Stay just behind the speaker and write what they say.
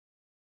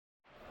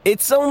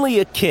It's only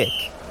a kick,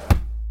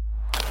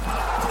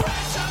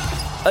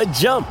 a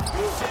jump,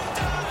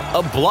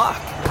 a block.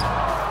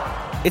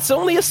 It's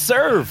only a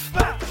serve.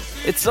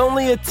 It's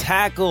only a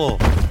tackle,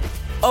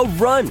 a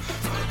run.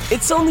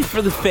 It's only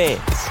for the fans.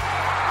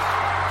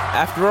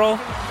 After all,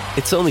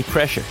 it's only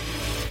pressure.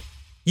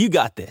 You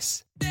got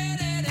this.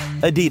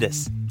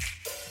 Adidas.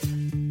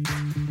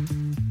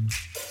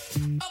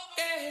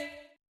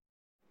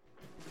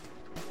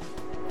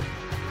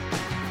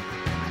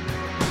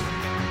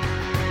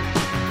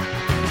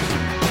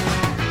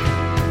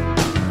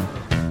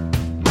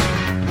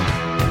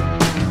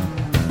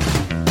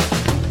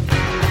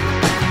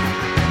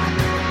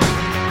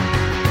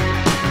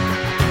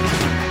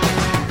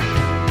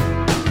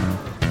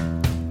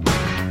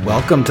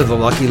 Welcome to the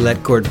Lucky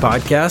Let Cord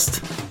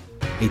podcast,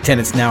 a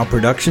Tennis Now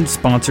production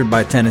sponsored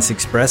by Tennis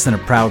Express and a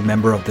proud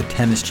member of the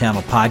Tennis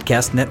Channel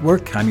Podcast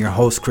Network. I'm your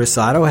host, Chris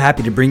Otto.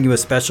 Happy to bring you a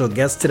special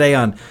guest today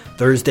on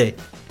Thursday,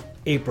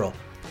 April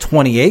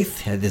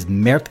 28th. It is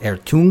Mert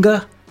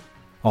Ertunga,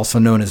 also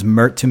known as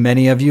Mert to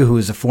many of you, who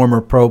is a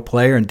former pro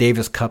player and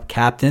Davis Cup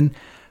captain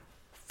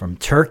from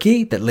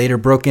Turkey that later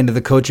broke into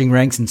the coaching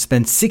ranks and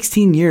spent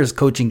 16 years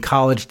coaching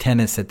college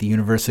tennis at the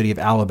University of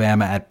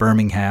Alabama at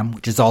Birmingham,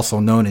 which is also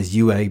known as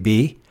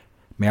UAB.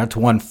 Mert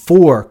won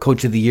 4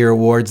 Coach of the Year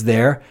awards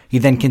there. He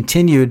then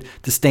continued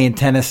to stay in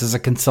tennis as a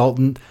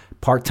consultant,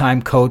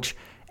 part-time coach,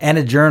 and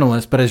a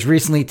journalist, but has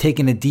recently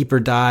taken a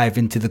deeper dive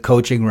into the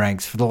coaching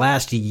ranks. For the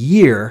last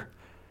year,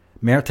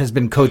 Mert has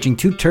been coaching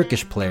 2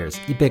 Turkish players,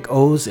 Ipek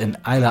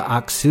and Ayla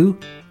Aksu.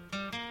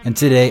 And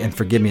today, and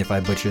forgive me if I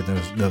butcher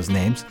those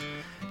names,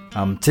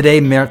 today,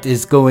 Mert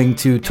is going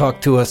to talk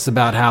to us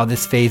about how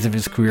this phase of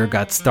his career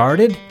got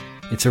started.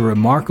 It's a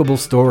remarkable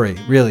story,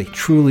 really,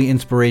 truly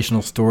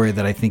inspirational story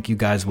that I think you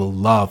guys will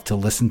love to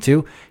listen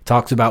to. He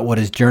talks about what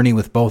his journey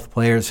with both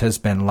players has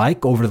been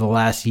like over the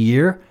last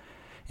year,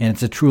 and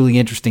it's a truly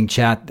interesting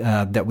chat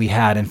that we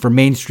had. And for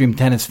mainstream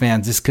tennis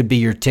fans, this could be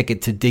your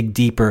ticket to dig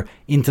deeper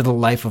into the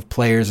life of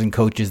players and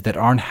coaches that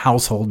aren't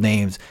household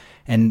names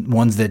and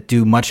ones that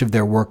do much of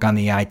their work on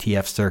the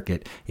ITF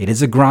circuit. It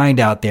is a grind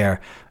out there,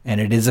 and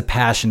it is a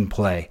passion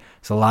play.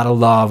 It's a lot of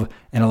love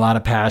and a lot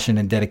of passion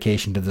and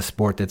dedication to the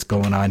sport that's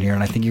going on here,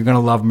 and I think you're going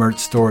to love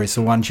Mert's story,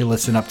 so why don't you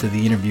listen up to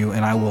the interview,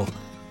 and I will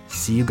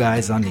see you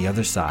guys on the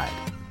other side.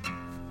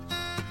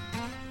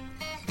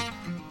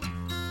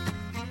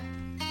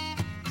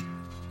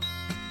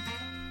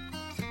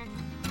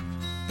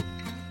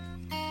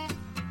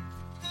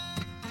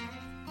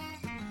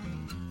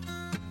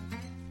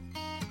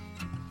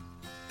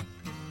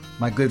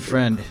 My good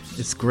friend,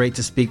 it's great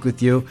to speak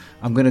with you.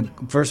 We're going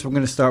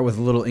to start with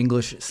a little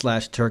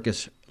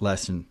English/Turkish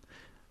lesson.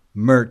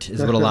 Mert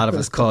is what a lot of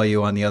us call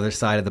you on the other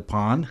side of the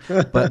pond.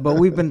 But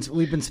we've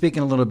been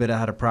speaking a little bit of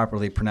how to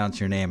properly pronounce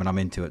your name, and I'm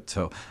into it.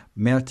 So,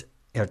 Mert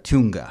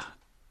Ertunga.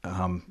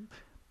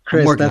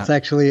 Chris, that's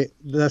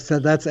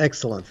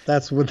excellent.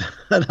 That's what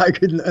I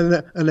could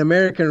an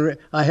American.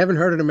 I haven't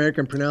heard an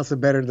American pronounce it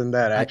better than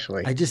that.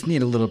 Actually, I just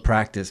need a little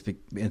practice.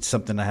 It's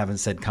something I haven't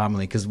said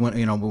commonly because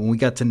when we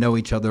got to know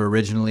each other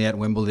originally at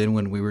Wimbledon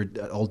when we were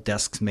old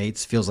desk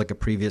mates, feels like a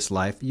previous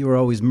life. You were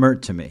always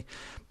Mert to me,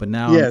 but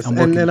now yes,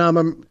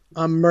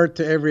 I'm Mert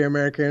to every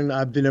American.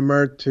 I've been a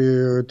Mert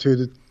to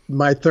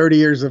my 30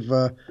 years of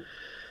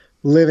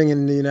living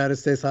in the United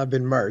States. I've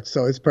been Mert,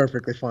 so it's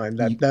perfectly fine.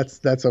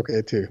 That's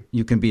okay too.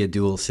 You can be a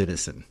dual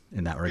citizen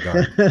in that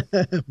regard.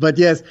 but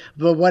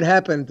what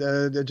happened?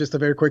 Just a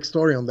very quick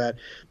story on that.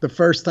 The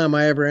first time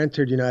I ever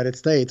entered the United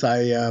States,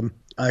 the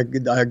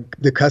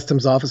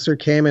customs officer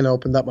came and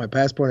opened up my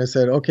passport and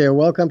said, "Okay,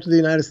 welcome to the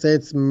United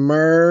States,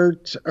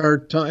 Mert."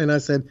 And I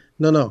said,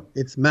 "No,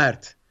 it's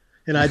Mert."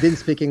 And I didn't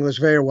speak English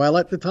very well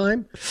at the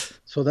time.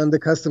 So then the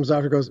customs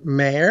officer goes,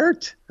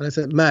 "Mert?" And I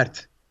said,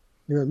 "Mert."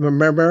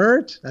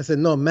 Mert? I said,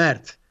 "No,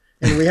 Mert."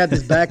 And we had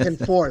this back and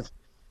forth.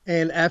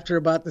 And after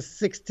about the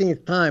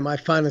 16th time, I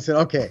finally said,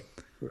 "Okay,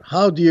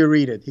 how do you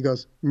read it?" He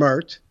goes,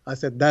 "Mert." I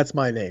said, "That's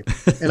my name."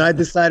 And I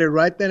decided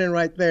right then and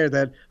right there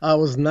that I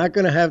was not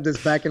going to have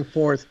this back and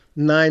forth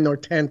 9 or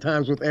 10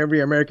 times with every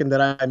American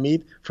that I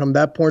meet from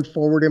that point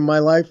forward in my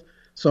life.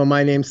 So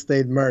my name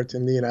stayed Mert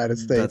in the United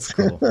States.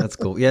 That's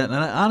cool. Yeah, and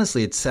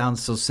honestly, it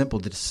sounds so simple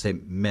to just say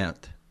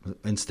Mert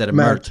instead of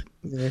Mert.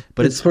 Yeah.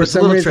 But it's a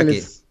little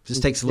tricky.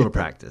 Just takes a little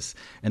practice.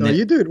 And then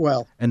you do it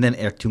well. And then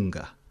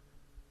Ertunga.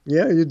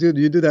 Yeah, you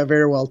do that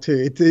very well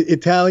too.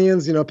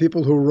 Italians,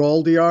 people who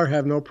roll the R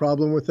have no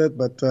problem with it,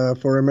 but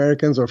for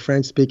Americans or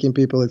French-speaking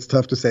people, it's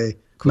tough to say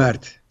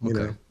Mert.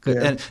 Okay,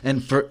 good. Yeah.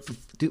 And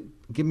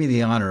give me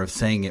the honor of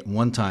saying it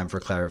one time for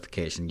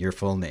clarification. Your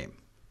full name.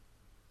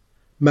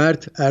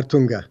 Mert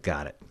Ertunga.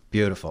 Got it.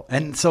 Beautiful.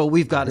 And so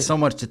we've got so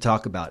much to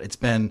talk about. It's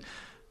been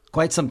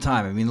quite some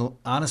time. I mean,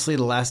 honestly,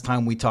 the last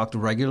time we talked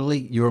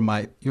regularly, you were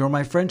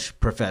my French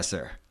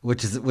professor,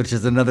 which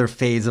is another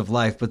phase of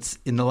life. But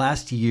in the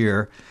last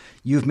year,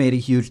 you've made a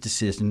huge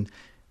decision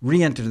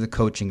re-enter the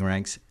coaching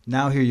ranks.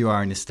 Now here you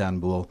are in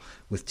Istanbul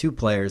with two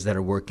players that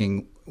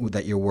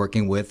you're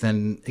working with,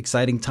 and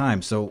exciting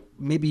times. So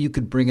maybe you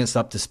could bring us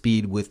up to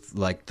speed with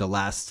like the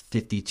last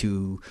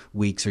 52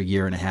 weeks or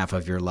year and a half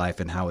of your life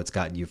and how it's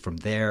gotten you from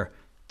there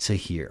to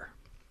here.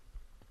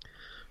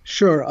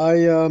 Sure.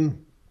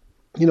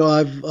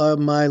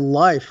 My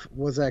life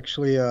was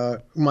actually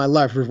my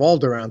life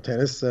revolved around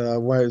tennis.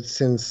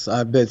 Since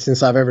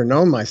I've ever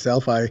known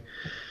myself, I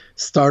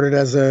started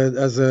as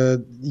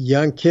a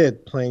young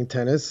kid playing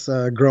tennis,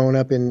 growing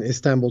up in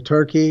Istanbul,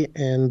 Turkey,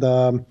 and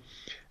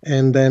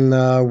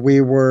then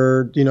we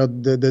were,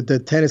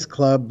 the tennis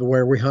club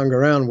where we hung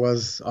around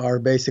was our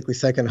basically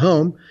second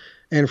home,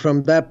 and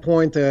from that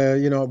point,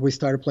 we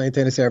started playing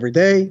tennis every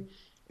day.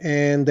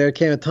 And there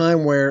came a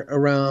time where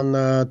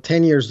around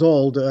 10 years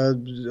old,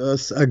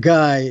 a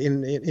guy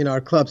in our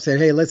club said,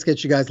 "Hey, let's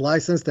get you guys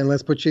licensed and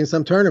let's put you in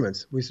some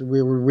tournaments."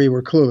 We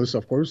were clueless,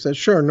 of course. Said,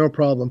 "Sure, no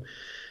problem."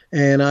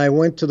 And I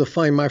went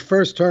to my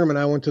first tournament.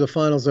 I went to the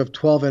finals of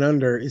 12 and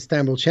under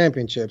Istanbul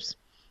Championships.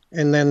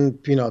 And then,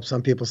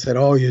 some people said,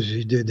 "Oh,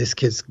 this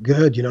kid's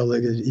good.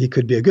 He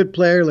could be a good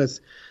player.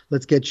 Let's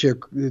get you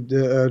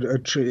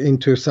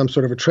into some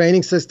sort of a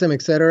training system,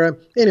 etc."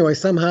 Anyway,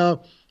 somehow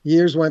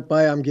years went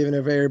by. I'm giving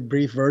a very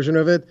brief version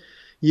of it.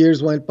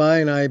 Years went by,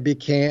 and I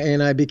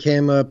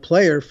became a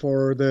player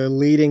for the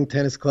leading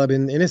tennis club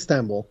in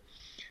Istanbul.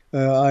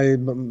 I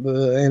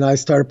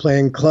started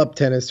playing club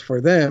tennis for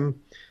them.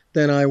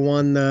 Then I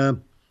won the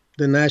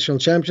national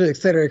championship, et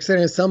cetera, et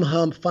cetera. And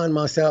somehow found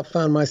myself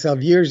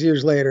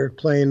years later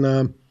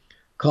playing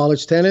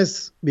college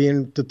tennis,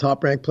 being the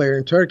top ranked player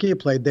in Turkey.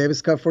 Played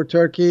Davis Cup for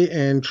Turkey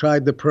and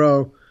tried the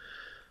pro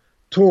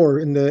tour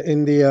in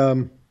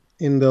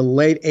the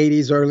late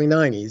 80s, early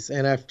 90s.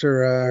 And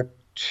after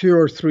 2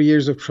 or 3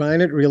 years of trying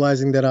it,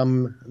 realizing that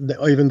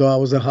even though I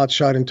was a hot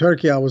shot in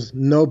Turkey, I was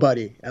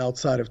nobody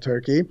outside of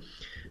Turkey.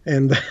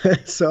 And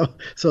so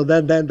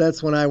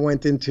that's when I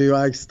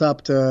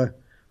stopped.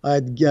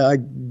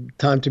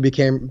 Time to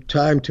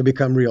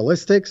become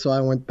realistic. So I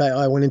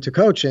went into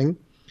coaching,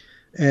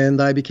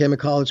 and I became a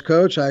college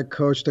coach. I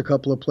coached a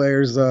couple of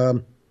players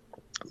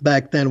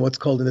back then, what's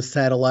called in the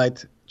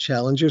satellite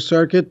challenger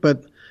circuit,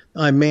 but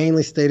I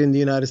mainly stayed in the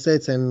United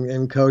States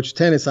and coached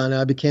tennis. And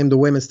I became the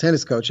women's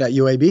tennis coach at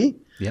UAB.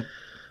 Yep.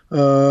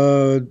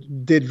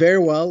 Did very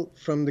well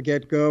from the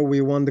get-go.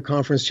 We won the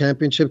Conference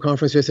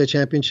USA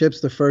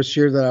Championships the first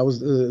year that I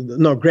was,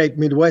 Great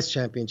Midwest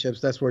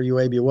Championships. That's where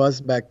UAB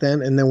was back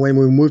then. And then when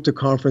we moved to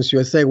Conference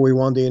USA, we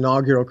won the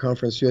inaugural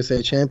Conference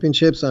USA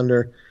Championships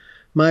under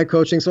my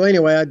coaching. So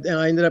anyway, I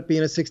ended up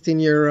being a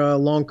 16-year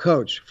long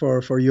coach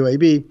for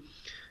UAB.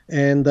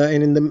 And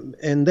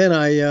then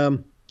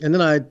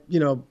I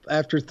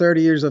after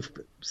 30 years of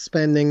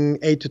spending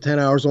 8 to 10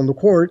 hours on the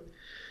court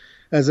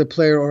as a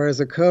player or as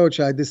a coach,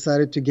 I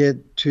decided to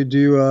do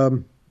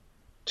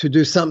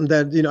something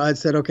that, I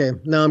said, okay,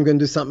 now I'm going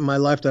to do something in my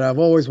life that I've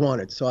always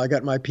wanted. So I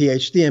got my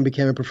PhD and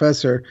became a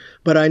professor,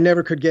 but I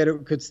never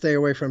could stay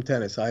away from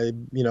tennis. I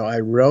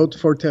wrote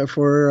for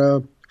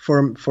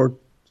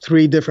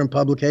 3 different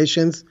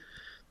publications,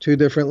 2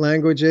 different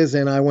languages,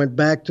 and I went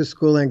back to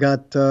school and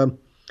got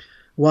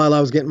while I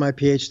was getting my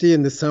PhD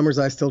in the summers,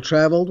 I still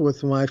traveled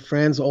with my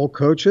friends, all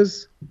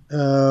coaches,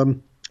 and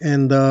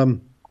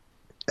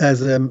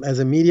as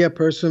a media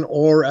person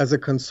or as a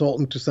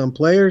consultant to some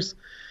players.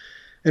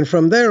 And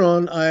from there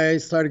on, I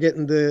started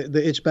getting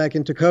the itch back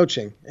into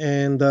coaching.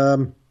 And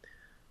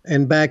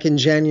back in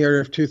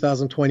January of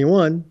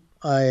 2021,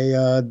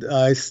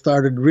 I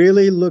started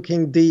really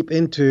looking deep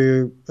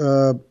into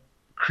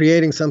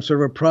creating some sort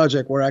of a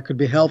project where I could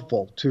be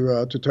helpful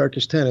to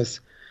Turkish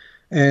tennis.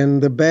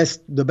 And the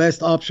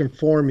best option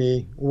for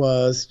me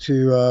was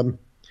to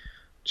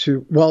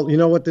well, you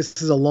know what?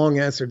 This is a long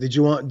answer. Did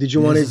you want This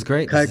to is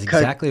great. This is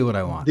exactly what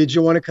I want. Did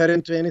you want to cut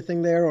into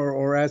anything there,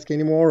 or ask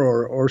any more,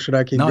 or should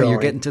I keep going? No, you're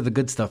getting to the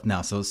good stuff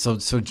now. So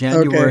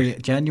January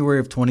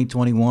of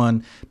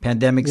 2021,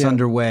 pandemic's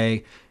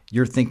underway.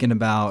 You're thinking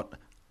about,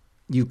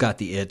 you've got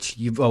the itch.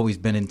 You've always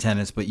been in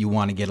tennis, but you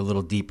want to get a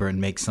little deeper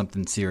and make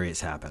something serious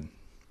happen.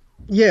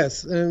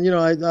 Yes, and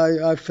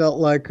I felt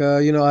like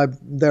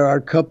there are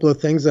a couple of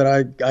things that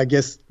I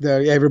guess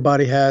that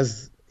everybody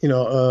has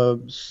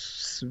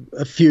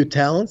a few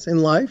talents in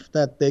life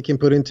that they can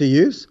put into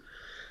use,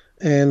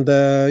 and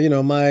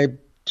my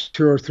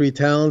 2 or 3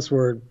 talents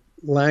were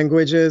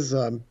languages,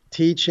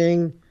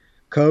 teaching,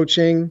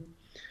 coaching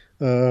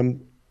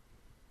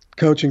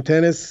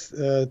tennis,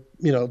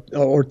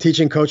 or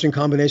teaching coaching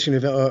combination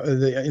of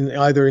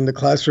either in the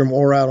classroom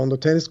or out on the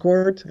tennis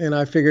court. And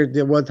I figured,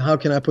 how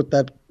can I put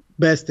that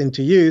best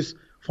into use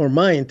for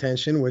my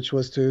intention, which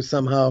was to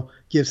somehow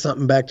give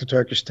something back to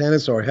Turkish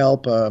tennis or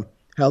help out.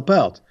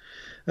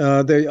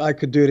 I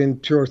could do it in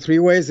 2 or 3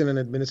 ways, in an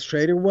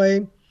administrative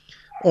way,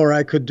 or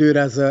I could do it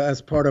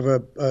as part of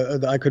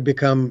I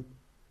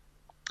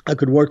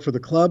could work for the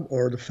club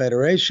or the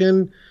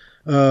federation,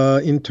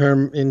 in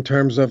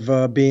terms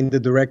of being the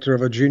director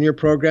of a junior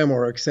program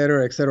or et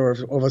cetera,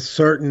 of a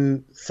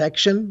certain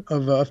section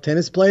of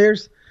tennis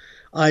players.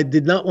 I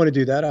did not want to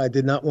do that. I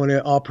did not want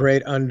to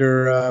operate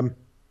under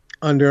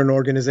an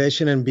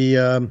organization and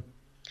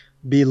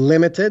be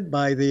limited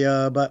by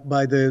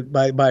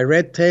by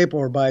red tape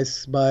or by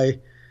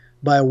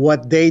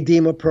what they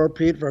deem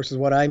appropriate versus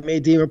what I may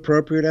deem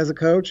appropriate as a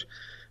coach.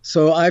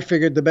 So I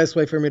figured the best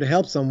way for me to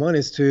help someone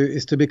is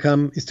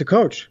to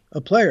coach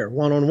a player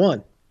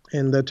one-on-one,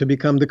 and to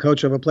become the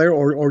coach of a player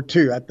or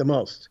two at the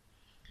most.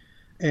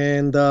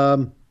 And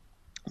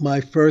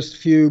my first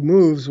few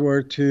moves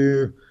were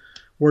to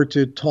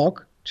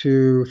talk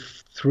to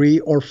 3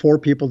 or 4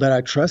 people that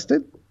I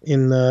trusted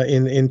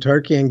in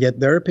Turkey and get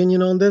their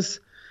opinion on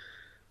this.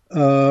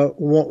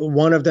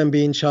 One of them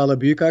being Çağla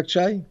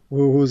Büyükakçay,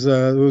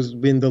 who's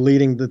been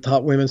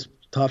the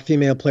top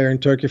female player in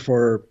Turkey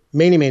for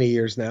many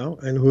years now,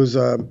 and who's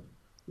a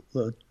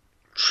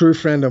true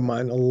friend of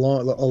mine, a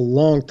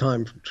long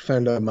time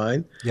friend of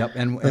mine. Yep,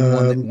 and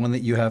one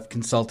that you have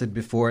consulted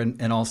before,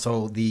 and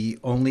also the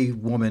only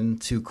woman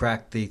to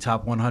crack the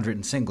top 100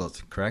 in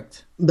singles,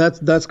 correct?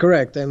 That's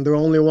correct, and the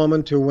only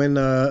woman to win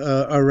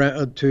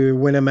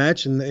a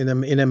match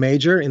in a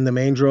major in the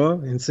main draw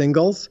in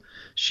singles.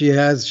 She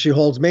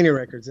holds many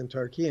records in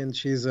Turkey, and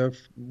she's a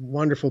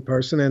wonderful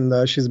person,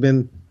 and she's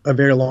been a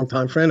very long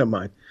time friend of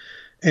mine.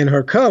 And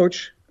her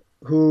coach,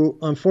 who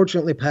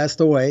unfortunately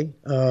passed away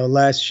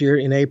last year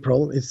in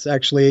April. It's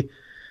actually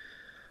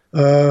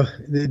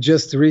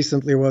just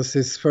recently was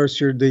his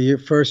first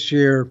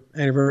year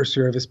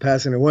anniversary of his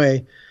passing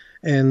away.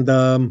 And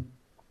Can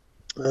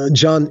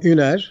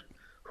Üner,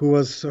 who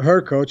was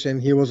her coach,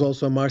 and he was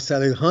also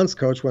Marcel İlhan's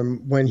coach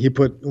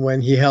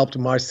when he helped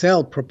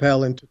Marcel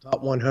propel into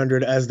top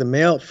 100 as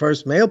the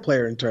first male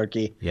player in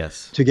Turkey.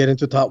 Yes. To get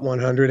into top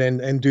 100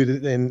 and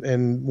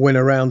win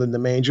a round in the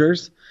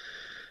majors.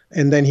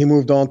 And then he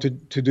moved on to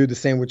do the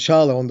same with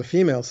Çağla on the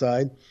female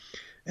side.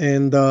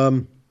 And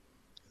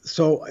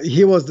so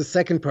he was the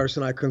second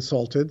person I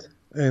consulted.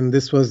 And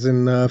this was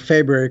in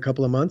February, a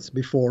couple of months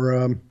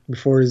before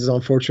his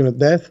unfortunate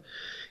death.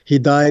 He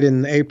died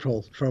in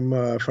April from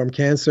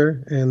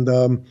cancer. And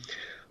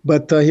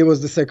but he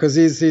was the second, because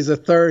he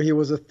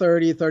was a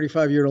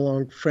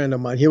 35-year-long friend of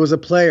mine. He was a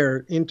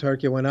player in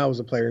Turkey when I was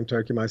a player in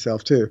Turkey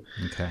myself too.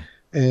 Okay.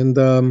 And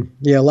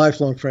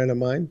lifelong friend of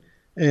mine.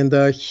 And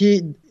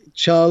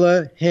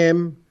Çağla,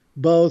 him,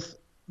 both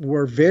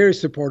were very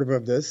supportive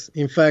of this.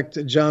 In fact,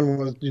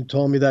 John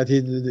told me that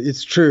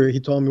it's true.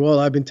 He told me, "Well,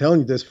 I've been telling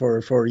you this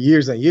for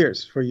years and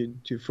years for you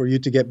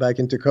to get back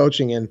into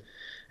coaching and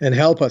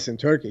help us in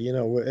Turkey, you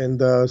know." And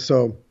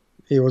so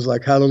he was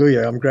like,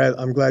 "Hallelujah! I'm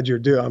glad you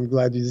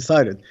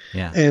decided."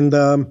 Yeah. And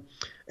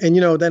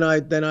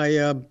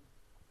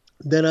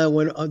then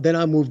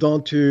I moved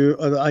on to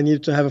I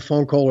needed to have a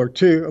phone call or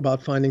two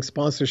about finding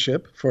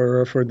sponsorship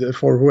for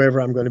whoever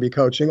I'm going to be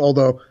coaching.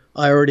 Although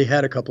I already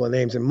had a couple of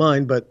names in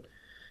mind, but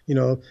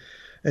and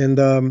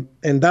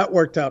that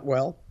worked out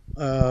well.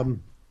 I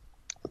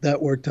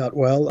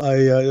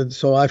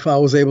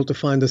was able to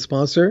find a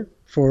sponsor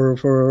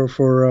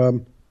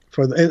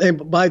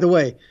and by the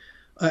way,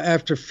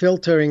 after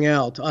filtering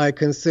out, I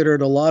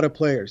considered a lot of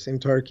players in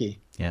Turkey.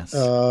 Yes.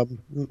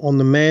 On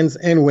the men's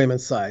and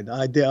women's side,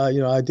 I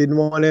didn't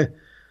want to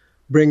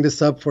bring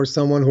this up for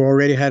someone who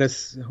already had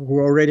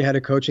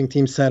a coaching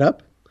team set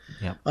up.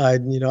 Yeah. I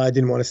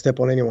didn't want to step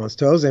on anyone's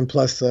toes, and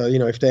plus,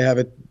 if they have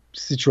a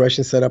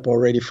situation set up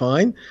already,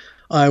 fine.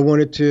 I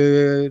wanted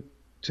to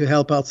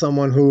help out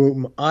someone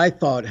whom I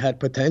thought had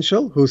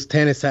potential, whose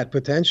tennis had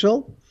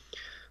potential,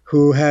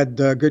 who had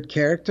good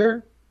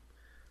character,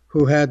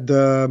 who had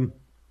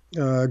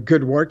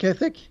good work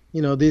ethic.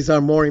 These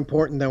are more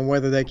important than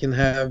whether they can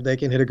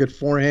hit a good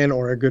forehand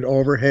or a good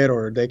overhead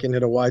or they can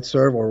hit a wide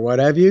serve or what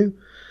have you.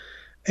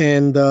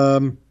 And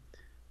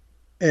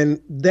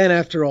then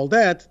after all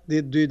that,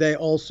 do they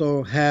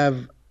also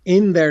have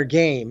in their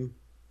game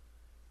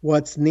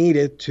what's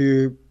needed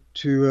to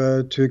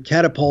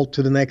catapult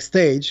to the next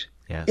stage?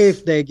 Yes.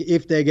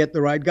 if they get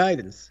the right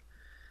guidance.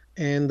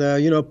 And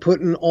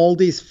putting all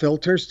these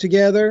filters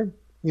together,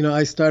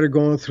 I started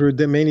going through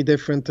the many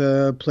different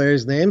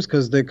players' names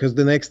because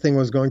the next thing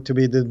was going to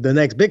be the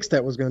next big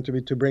step was going to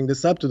be to bring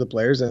this up to the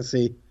players and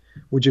see,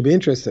 would you be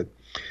interested?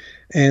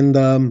 And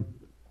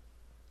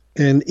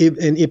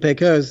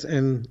Ipek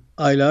and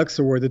Ayla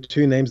Aksu were the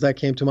two names that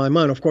came to my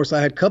mind. Of course,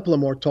 I had a couple of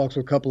more talks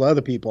with a couple of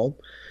other people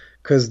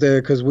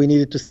because we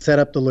needed to set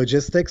up the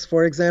logistics.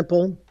 For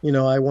example,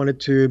 I wanted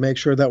to make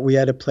sure that we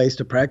had a place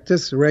to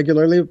practice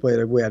regularly.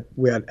 We had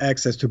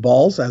access to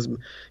balls, as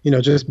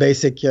just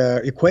basic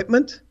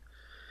equipment,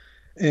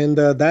 and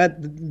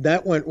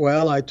that went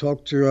well. I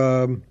talked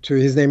to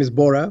his name is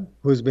Bora,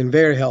 who's been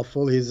very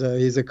helpful. He's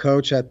a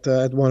coach at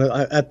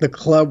the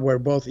club where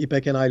both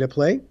Ipek and Ayla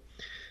play,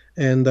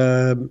 and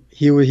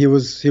he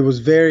was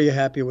very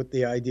happy with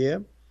the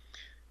idea,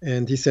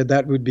 and he said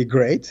that would be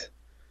great.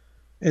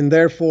 And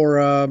therefore,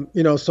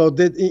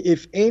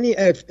 if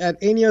at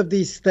any of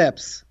these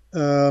steps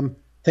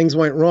things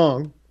went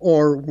wrong,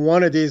 or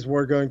one of these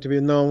were going to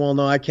be no,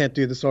 I can't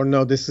do this, or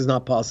no, this is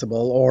not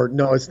possible, or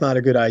no, it's not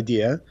a good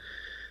idea,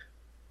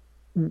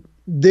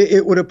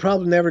 it would have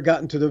probably never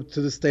gotten to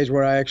the stage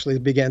where I actually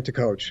began to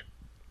coach.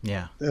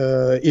 Yeah.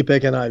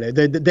 Ipek and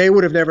Ayla. They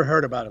would have never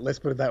heard about it. Let's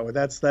put it that way.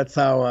 That's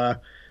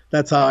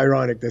how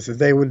ironic this is.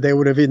 They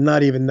would have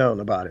not even known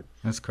about it.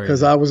 That's crazy.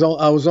 Because I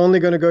was only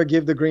going to go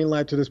give the green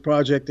light to this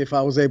project if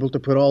I was able to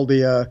put all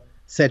the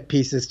set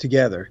pieces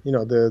together.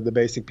 The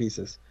basic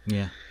pieces.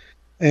 Yeah.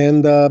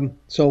 And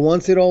so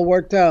once it all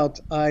worked out,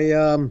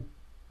 I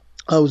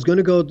was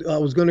going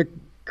to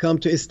come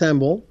to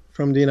Istanbul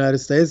from the United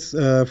States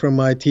from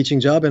my teaching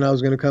job, and I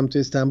was going to come to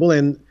Istanbul.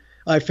 And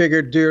I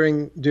figured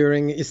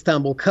during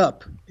Istanbul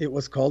Cup, it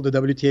was called the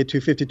WTA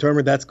 250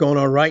 tournament that's going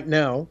on right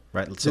now.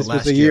 Right. So this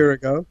was a year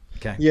ago.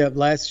 Okay. Yeah,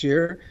 last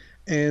year,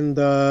 and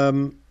I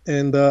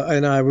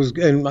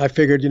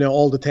figured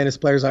all the tennis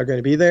players are going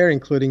to be there,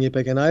 including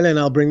Ipek and Ayla, and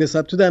I'll bring this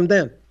up to them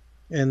then,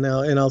 and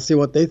I'll see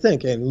what they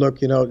think. And look,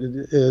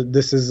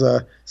 this is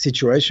a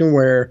situation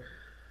where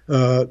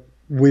I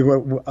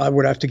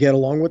would have to get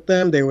along with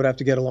them. They would have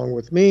to get along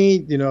with me.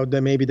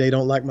 Then maybe they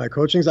don't like my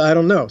coachings. I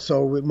don't know.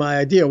 So my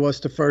idea was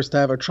to first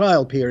have a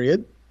trial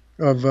period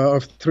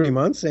of 3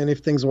 months. And if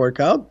things work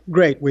out,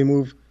 great, we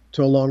move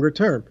to a longer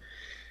term.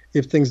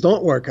 If things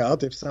don't work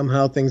out, if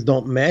somehow things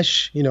don't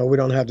mesh, we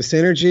don't have the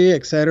synergy,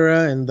 et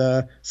cetera, and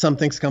some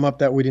things come up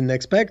that we didn't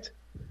expect,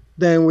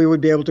 then we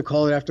would be able to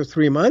call it after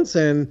 3 months.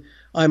 And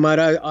I might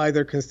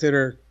either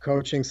consider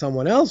coaching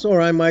someone else,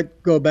 or I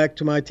might go back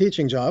to my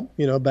teaching job,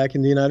 back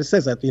in the United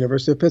States at the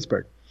University of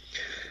Pittsburgh,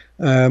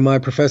 my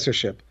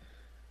professorship.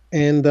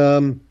 And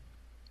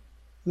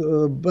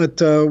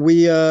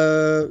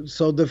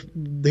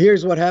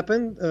here's what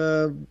happened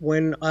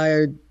when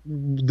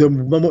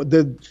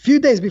the few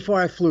days before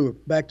I flew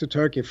back to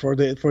Turkey for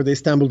the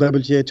Istanbul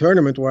WTA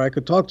tournament, where I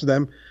could talk to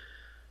them.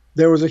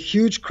 There was a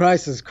huge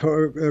crisis,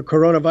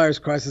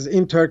 coronavirus crisis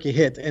in Turkey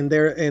hit, and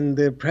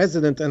the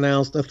president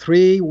announced a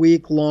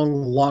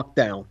 3-week-long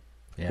lockdown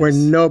where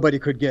nobody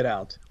could get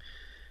out,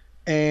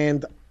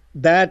 and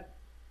that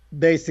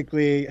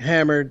basically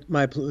hammered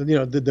my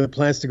the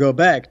plans to go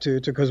back to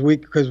because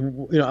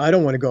I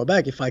don't want to go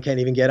back if I can't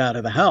even get out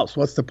of the house.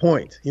 What's the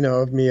point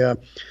of me?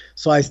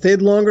 So I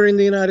stayed longer in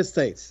the United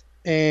States,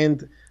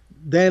 and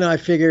then I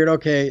figured,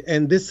 okay,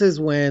 and this is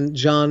when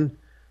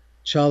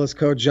Chala's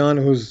coach John,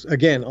 who's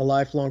again a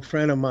lifelong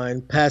friend of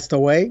mine, passed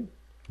away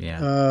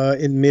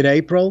in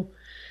mid-April,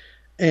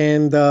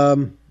 and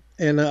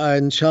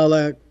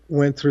Chala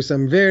went through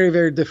some very,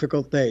 very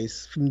difficult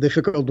days,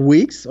 difficult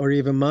weeks or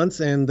even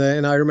months, and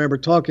I remember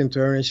talking to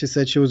her, and she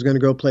said she was going to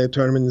go play a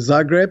tournament in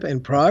Zagreb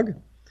and Prague,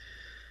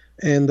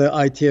 and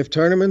ITF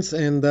tournaments,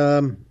 and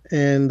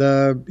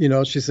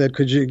she said,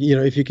 could you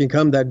if you can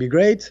come, that'd be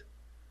great,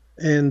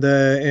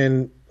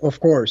 and of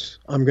course,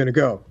 I'm going to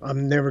go.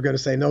 I'm never going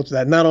to say no to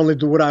that. Not only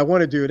would I want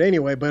to do it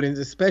anyway, but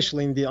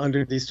especially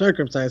under these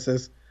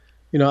circumstances,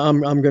 I'm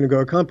going to go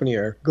accompany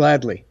her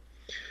gladly.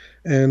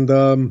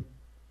 And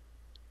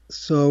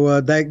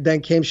so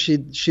then came she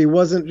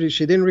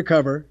didn't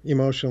recover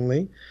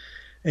emotionally,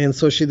 and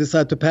so she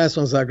decided to pass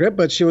on Zagreb,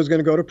 but she was going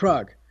to go to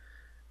Prague.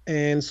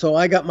 And so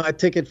I got my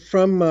ticket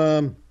from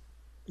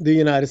the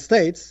United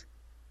States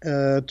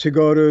to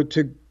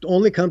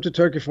only come to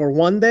Turkey for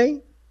 1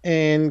 day.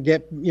 And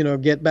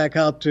get back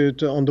out to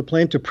on the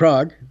plane to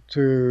Prague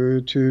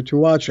to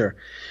watch her.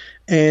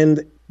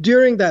 And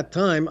during that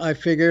time, I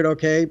figured,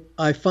 okay,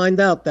 I find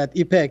out that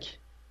Ipek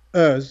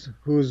Öz,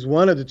 who's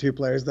one of the two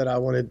players that I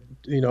wanted,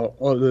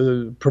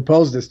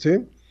 propose this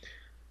to,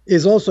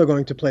 is also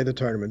going to play the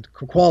tournament,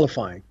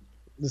 qualifying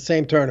the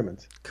same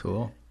tournament.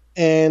 Cool.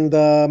 And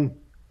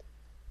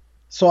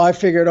so I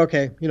figured,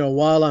 okay,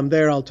 while I'm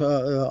there, I'll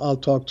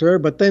talk to her.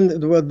 But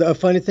then a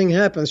funny thing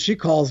happens. She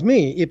calls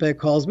me. Ipek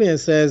calls me and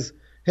says,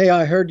 "Hey,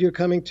 I heard you're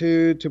coming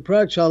to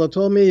Prague. Chala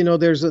told me,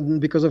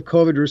 because of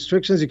COVID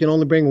restrictions, you can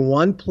only bring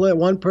one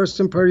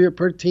person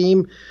per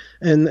team,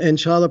 and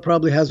Chala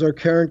probably has her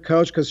current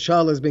coach, because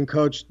Chala has been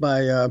coached by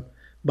a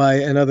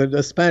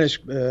Spanish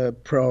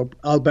pro,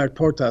 Albert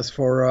Portas,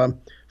 for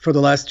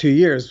the last 2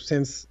 years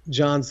since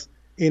John's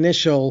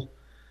initial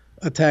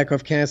attack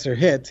of cancer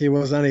hit. He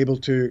was unable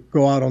to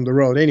go out on the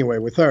road anyway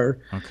with her.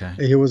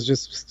 Okay. He was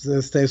just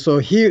stay.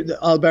 So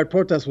Albert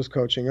Portas was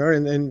coaching her,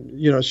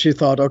 and she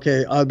thought,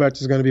 okay,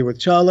 Albert is going to be with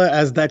Chala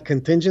as that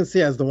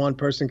contingency, as the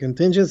one-person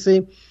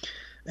contingency,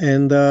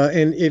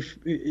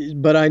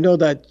 but I know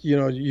that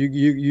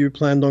you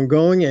planned on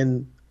going,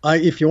 and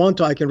if you want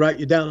to, I can write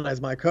you down as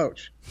my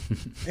coach,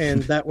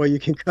 and that way you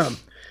can come.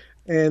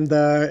 And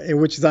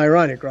which is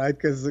ironic, right?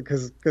 Because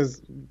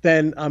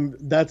then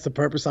that's the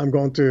purpose I'm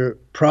going to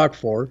Prague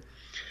for.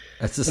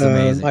 That's just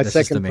amazing. My That's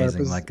second just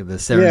amazing, purpose. like the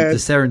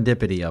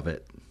serendipity of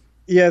it.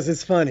 Yes,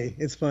 it's funny.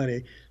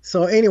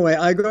 So anyway,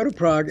 I go to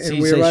Prague, and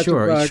we arrive to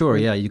Prague. Sure,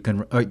 yeah, you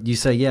can. You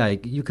say, yeah,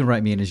 you can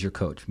write me in as your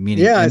coach.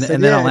 Meaning, yeah,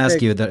 and then I'll ask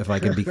you that if I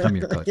can become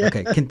your coach.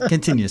 Okay,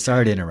 continue.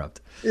 Sorry to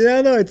interrupt.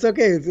 Yeah, no, it's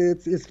okay.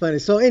 It's funny.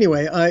 So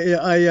anyway,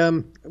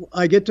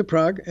 I get to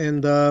Prague,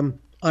 and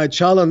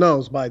Chala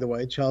knows, by the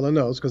way. Chala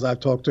knows because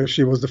I've talked to her.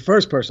 She was the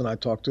first person I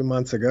talked to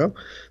months ago.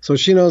 So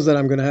she knows that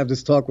I'm going to have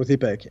this talk with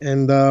Ipek.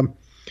 And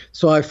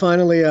so I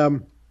finally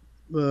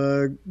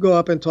go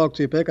up and talk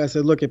to Ipek. I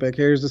said, look, Ipek,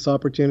 here's this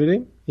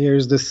opportunity.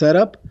 Here's the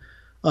setup.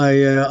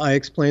 I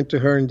explained to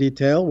her in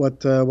detail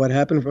what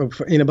happened.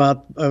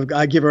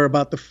 I give her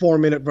about the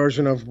 4-minute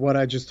version of what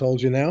I just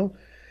told you now,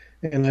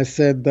 and I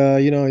said,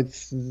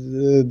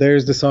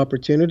 there's this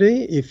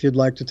opportunity. If you'd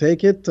like to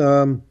take it,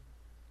 we'd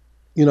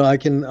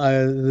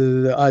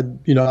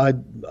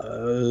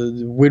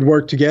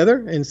work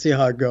together and see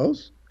how it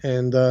goes.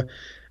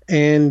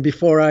 And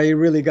before I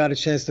really got a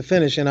chance to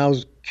finish, and I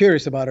was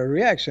curious about her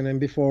reaction, and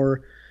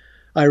before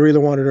I really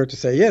wanted her to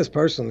say yes,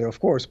 personally,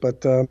 of course,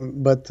 but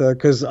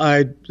because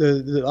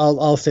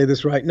I'll say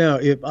this right now,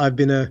 I've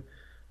been an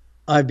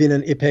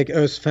Ipek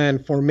Öz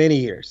fan for many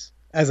years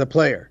as a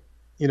player.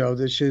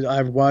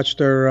 I've watched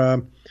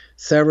her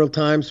several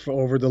times for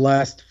over the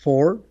last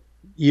 4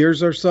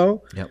 years or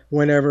so. Yep.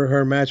 Whenever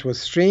her match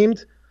was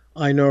streamed,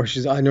 I know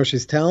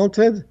she's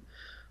talented.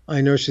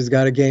 I know she's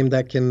got a game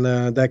that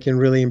can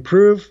really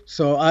improve.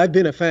 So I've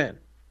been a fan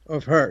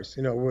of hers,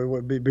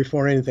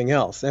 before anything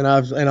else, and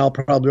I'll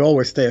probably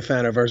always stay a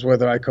fan of hers,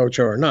 whether I coach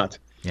her or not.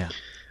 Yeah.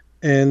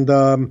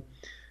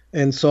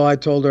 And so I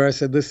told her, I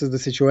said, this is the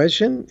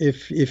situation.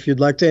 If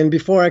you'd like to, and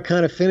before I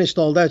kind of finished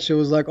all that, she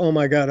was like, oh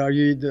my God, are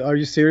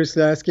you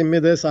seriously asking me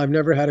this? I've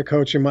never had a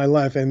coach in my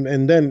life, and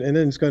then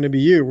it's going to be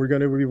you. We're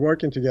going to be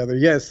working together.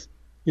 Yes,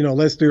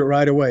 let's do it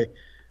right away,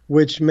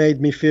 which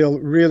made me feel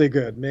really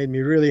good, made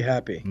me really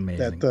happy.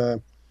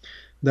 Amazing.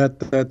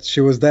 that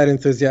she was that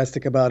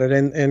enthusiastic about it.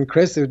 And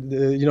Chris,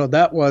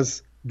 that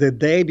was the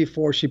day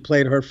before she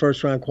played her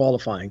first round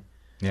qualifying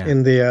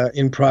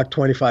in Prague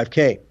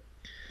 25K.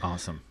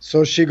 Awesome.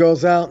 So she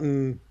goes out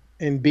and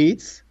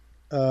beats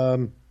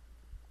Carole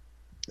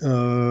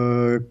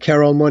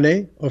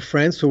Monet of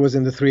France, who was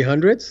in the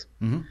 300s.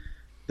 Mm-hmm.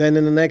 Then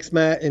in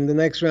the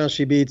next round,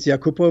 she beats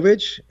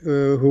Jakupovic,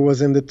 who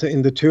was in the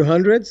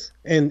 200s.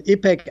 And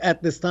Ipek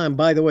at this time,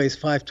 by the way, is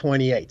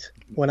 528.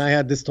 When I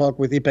had this talk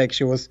with Ipek,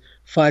 she was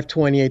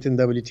 528 in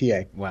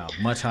WTA. Wow,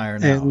 much higher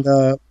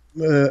now.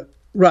 And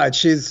right,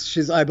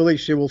 she's I believe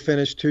she will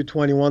finish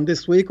 221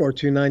 this week or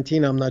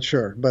 219. I'm not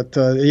sure, but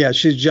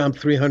she's jumped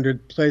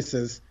 300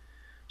 places.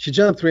 She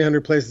jumped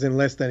 300 places in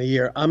less than a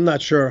year. I'm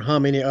not sure how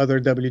many other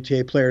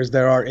WTA players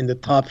there are in the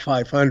top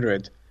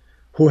 500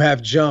 who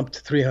have jumped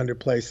 300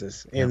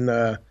 places in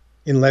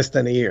less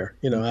than a year.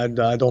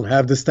 I don't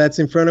have the stats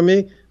in front of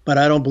me, but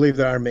I don't believe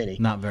there are many.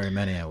 Not very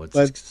many, I would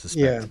suspect.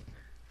 Yeah.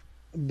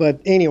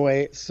 But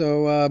anyway,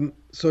 so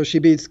she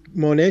beats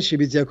Monet, she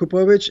beats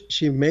Jakupovic,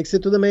 she makes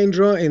it to the main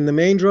draw. In the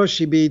main draw,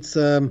 she beats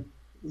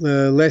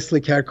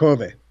Leslie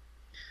Kerkove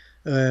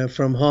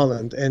from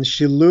Holland, and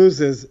she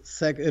loses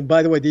second.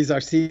 By the way, these are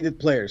seeded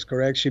players,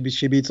 correct?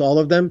 She beats all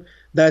of them.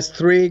 That's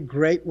 3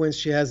 great wins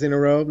she has in a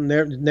row.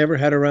 Never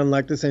had a run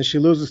like this, and she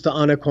loses to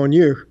Anna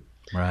Konjuh,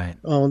 right?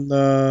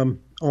 Who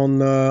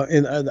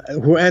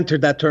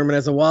entered that tournament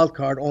as a wild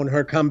card on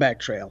her comeback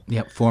trail.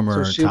 Yep,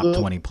 former top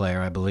 20 player,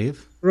 I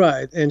believe.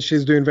 Right, and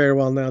she's doing very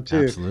well now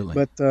too. Absolutely.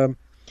 But that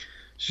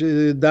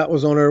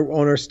was on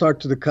her start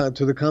to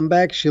the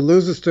comeback. She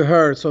loses to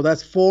her, so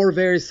that's 4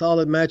 very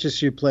solid matches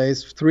she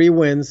plays, 3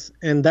 wins,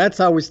 and that's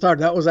how we start.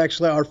 That was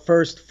actually our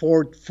first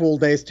 4 full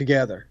days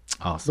together.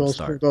 Awesome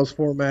start. Those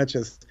 4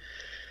 matches.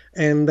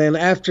 And then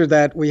after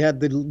that, we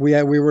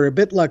were a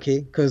bit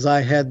lucky because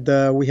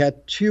we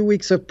had 2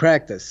 weeks of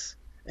practice.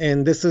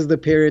 And this is the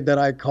period that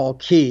I call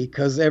key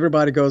because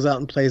everybody goes out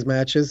and plays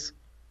matches,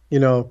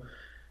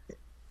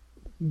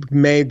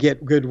 may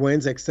get good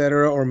wins,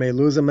 etc., or may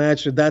lose a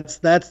match. That's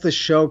the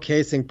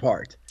showcasing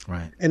part.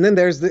 Right. And then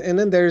there's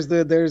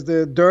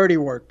the dirty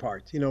work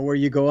part, where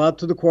you go out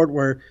to the court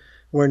where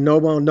no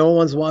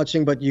one's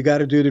watching, but you got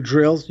to do the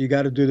drills, you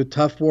got to do the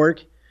tough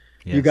work,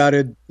 yes. You got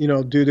to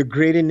do the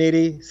gritty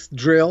nitty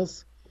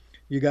drills.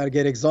 You got to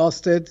get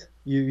exhausted.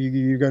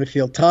 You're going to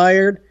feel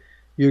tired.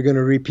 You're going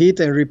to repeat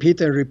and repeat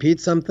and repeat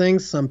some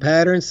things, some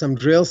patterns, some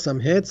drills, some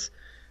hits.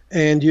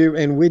 And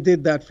we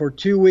did that for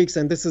 2 weeks.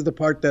 And this is the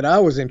part that I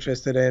was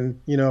interested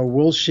in.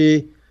 Will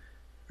she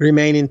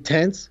remain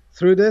intense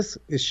through this?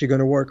 Is she going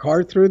to work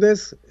hard through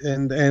this?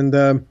 And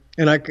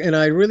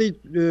I really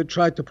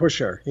tried to push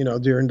her,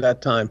 during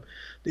that time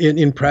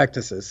in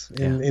practices,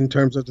 in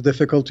terms of the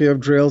difficulty of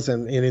drills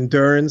and in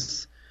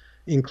endurance,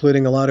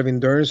 including a lot of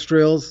endurance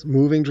drills,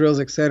 moving drills,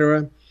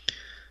 etc.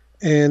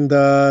 And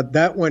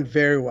that went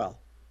very well.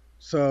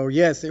 So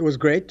yes, it was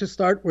great to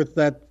start with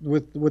that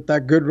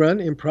good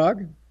run in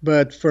Prague.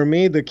 But for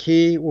me, the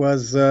key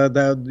was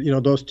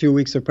those 2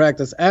 weeks of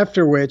practice.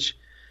 After which,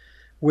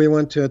 we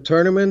went to a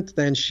tournament.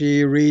 Then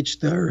she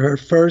reached her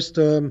first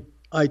ITF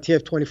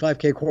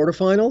 25K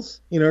quarterfinals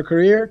in her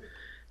career.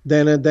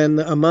 Then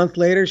a month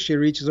later, she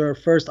reaches her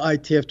first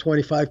ITF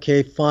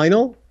 25K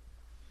final.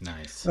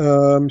 Nice.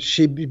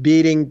 She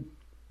beating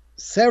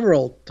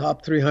several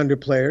top 300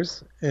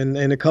 players and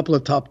a couple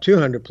of top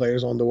 200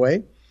 players on the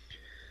way.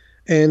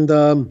 And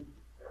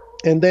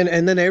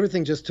then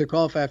everything just took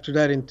off after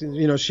that. And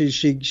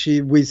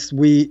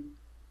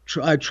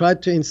I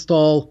tried to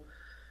install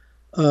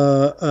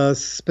a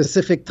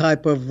specific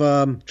type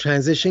of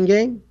transition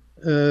game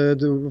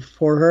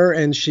for her,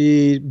 and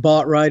she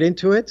bought right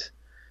into it.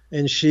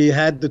 and she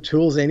had the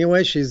tools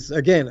anyway. She's,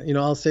 again,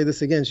 I'll say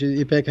this again.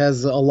 Ipek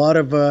has a lot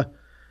of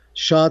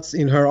shots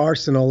in her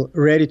arsenal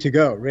ready to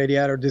go, ready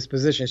at her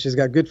disposition. She's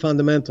got good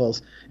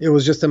fundamentals. It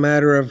was just a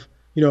matter of,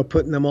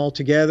 putting them all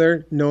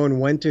together, knowing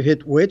when to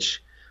hit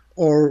which,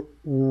 or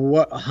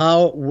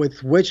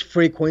with which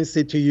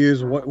frequency to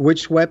use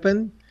which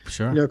weapon.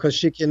 Sure. Because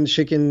she can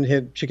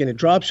hit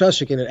drop shots,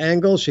 she can hit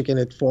angles, she can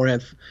hit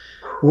forehand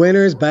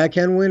winners,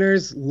 backhand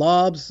winners,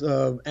 lobs.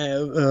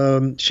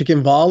 She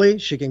can volley,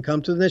 she can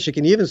come to the net, she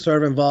can even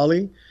serve and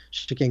volley.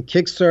 She can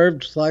kick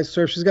serve, slice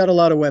serve. She's got a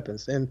lot of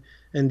weapons, and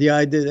the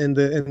idea and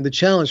the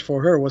challenge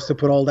for her was to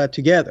put all that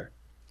together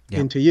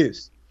into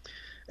use.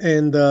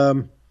 And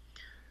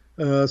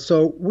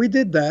so we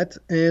did that,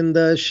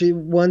 and she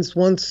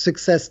once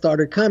success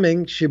started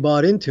coming, she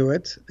bought into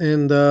it,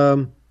 and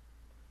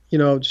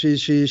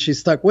she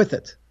stuck with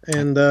it.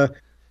 And then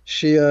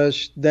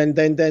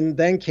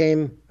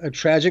came a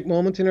tragic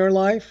moment in her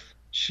life.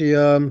 She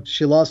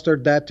lost her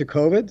dad to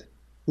COVID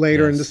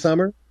later in the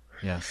summer.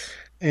 Yes.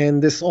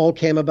 And this all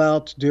came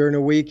about during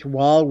a week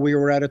while we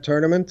were at a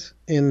tournament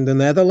in the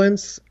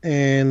Netherlands,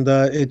 and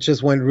it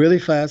just went really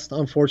fast,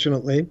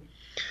 unfortunately.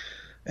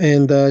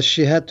 And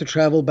she had to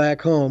travel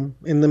back home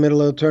in the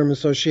middle of the tournament,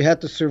 so she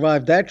had to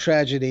survive that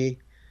tragedy.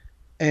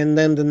 And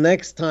then the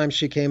next time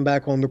she came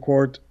back on the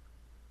court,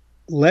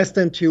 less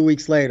than 2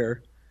 weeks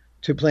later,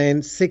 to play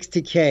in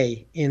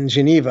 60K in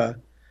Geneva,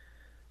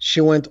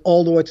 she went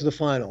all the way to the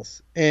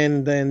finals.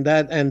 And then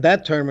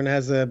that tournament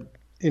has a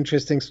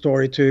interesting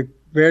story too,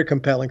 very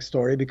compelling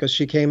story, because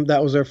that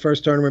was her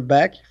first tournament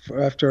back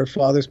after her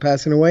father's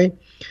passing away.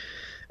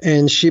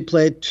 And she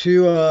played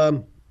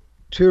two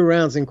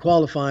rounds in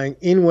qualifying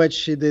in which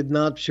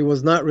she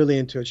was not really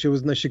into it.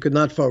 She could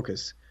not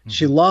focus. Mm-hmm.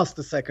 She lost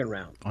the second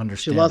round.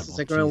 Understandable. She lost the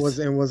second round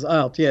was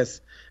out. Yes.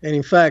 And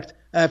in fact,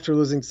 after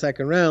losing the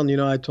second round,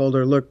 I told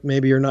her, look,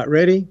 maybe you're not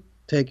ready.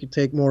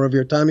 Take more of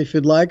your time if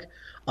you'd like.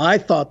 I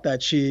thought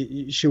that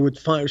she would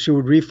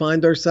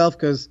re-find herself,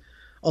 because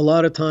a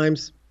lot of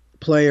times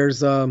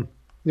players, a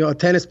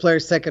tennis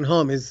player's second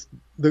home is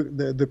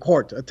the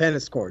court, a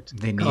tennis court.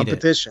 They need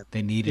competition.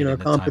 They need it in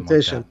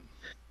competition.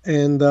 A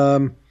time like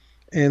that.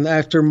 And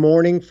after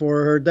mourning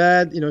for her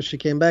dad, she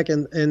came back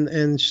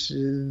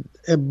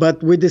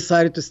but we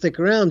decided to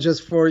stick around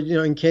just for,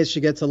 in case she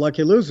gets a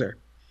lucky loser.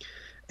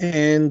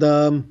 And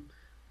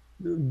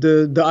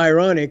the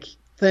ironic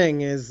thing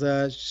is,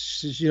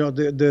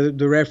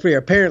 the referee,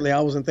 apparently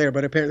I wasn't there,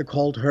 but apparently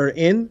called her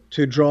in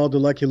to draw the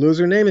lucky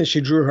loser name, and she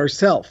drew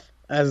herself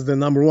as the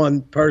number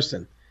one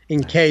person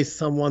in case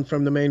someone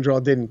from the main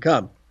draw didn't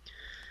come.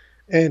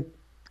 And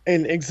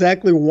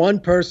exactly one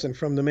person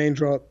from the main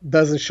draw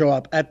doesn't show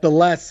up at the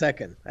last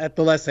second.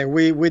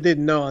 We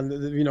didn't know,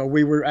 and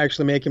we were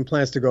actually making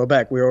plans to go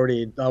back.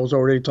 I was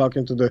already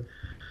talking to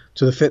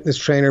the fitness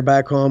trainer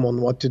back home on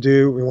what to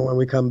do when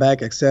we come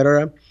back,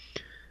 etc.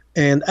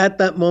 And at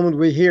that moment,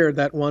 we hear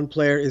that one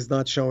player is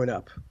not showing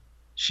up.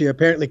 She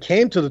apparently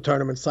came to the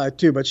tournament side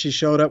too, but she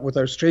showed up with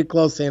her street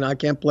clothes saying, I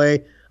can't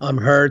play, I'm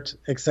hurt,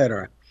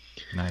 etc.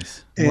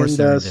 Nice. More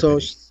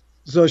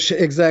so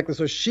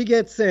she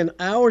gets in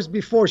hours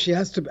before she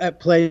has to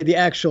play the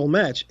actual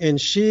match, and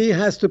she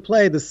has to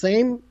play the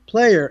same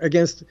player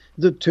against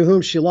to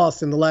whom she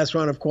lost in the last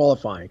round of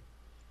qualifying.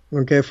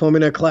 Okay,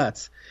 Fomina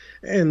Klatz.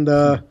 And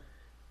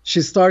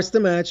she starts the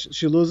match.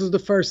 She loses the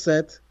first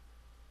set,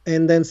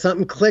 and then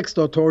something clicks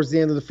towards the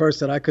end of the first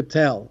set. I could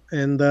tell.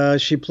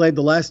 And she played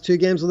the last two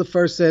games of the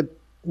first set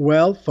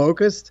well,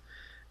 focused.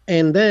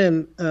 And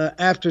then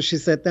after she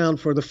sat down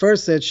for the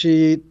first set,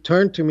 she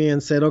turned to me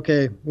and said,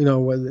 "Okay,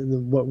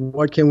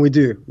 what can we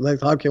do?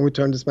 Like, how can we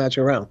turn this match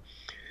around?"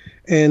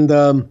 And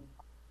at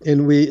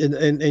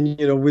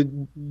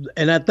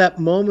that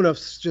moment of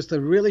just a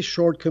really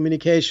short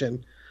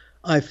communication,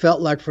 I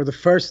felt like for the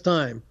first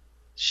time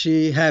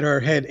she had her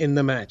head in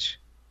the match.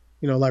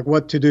 Like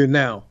what to do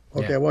now.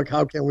 Okay,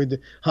 how can we do?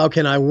 How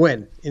can I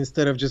win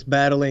instead of just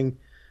battling?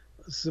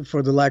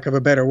 For the lack of a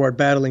better word,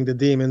 battling the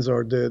demons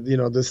or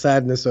the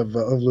sadness of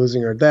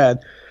losing her dad.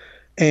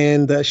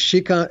 And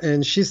she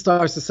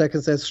starts the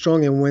second set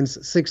strong and wins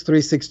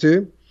 6-3,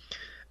 6-2.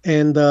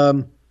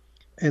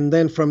 And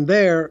then from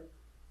there,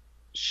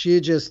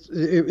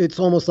 it's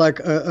almost like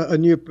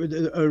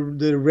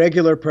the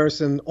regular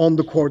person on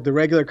the court, the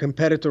regular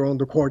competitor on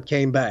the court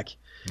came back.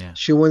 Yeah.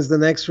 She wins the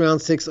next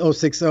round 6-0,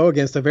 6-0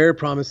 against a very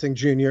promising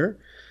junior.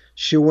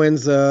 She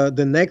wins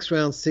the next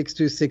round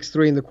 6-2,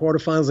 6-3 in the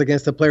quarterfinals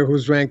against a player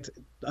who's ranked,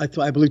 I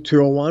believe,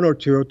 201 or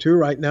 202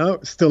 right now,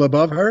 still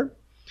above her.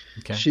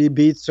 Okay. She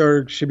beats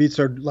her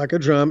like a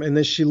drum, and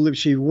then she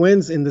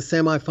wins in the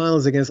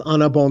semifinals against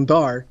Anna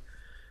Bondar,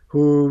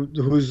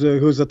 who's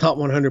a top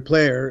 100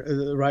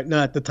 player right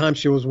now. At the time,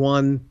 she was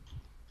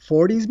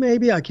 140s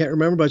maybe, I can't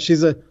remember, but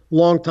she's a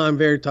long time,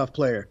 very tough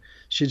player.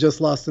 She just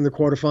lost in the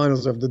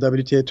quarterfinals of the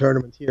WTA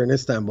tournament here in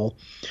Istanbul.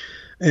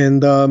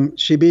 And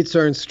she beats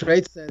her in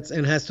straight sets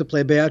and has to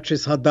play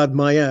Beatrice Haddad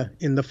Maya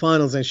in the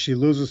finals, and she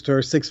loses to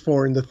her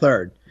 6-4 in the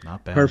third.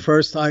 Not bad. Her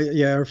first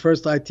ITF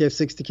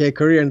 60K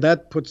career, and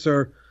that puts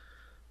her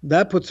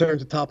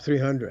into top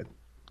 300.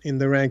 in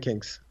the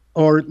rankings,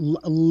 or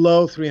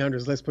low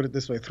 300s. Let's put it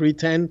this way: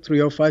 310,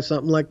 305,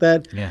 something like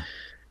that. Yeah.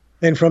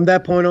 And from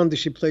that point on,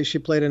 she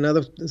played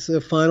another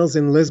finals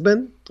in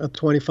Lisbon at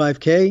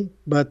 25K,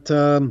 but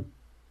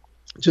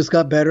just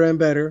got better and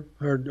better.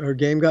 Her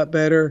game got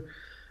better,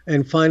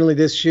 and finally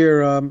this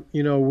year,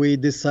 we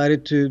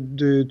decided to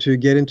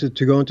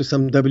go into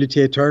some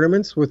WTA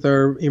tournaments with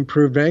our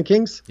improved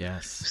rankings.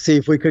 Yes. See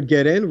if we could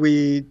get in.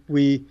 We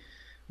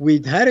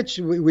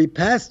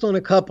passed on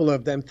a couple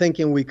of them,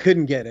 thinking we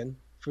couldn't get in,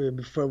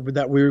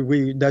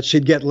 that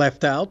she'd get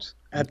left out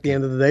at the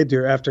end of the day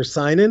after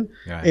signing.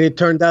 Right. And it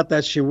turned out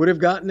that she would have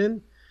gotten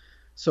in.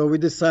 So we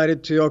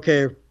decided to,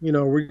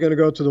 we're going to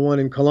go to the one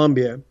in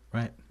Colombia,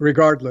 right?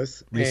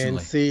 Regardless, recently.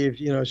 And see if,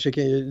 she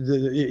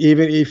can,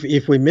 even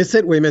if we miss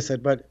it, we miss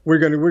it, but we're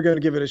going to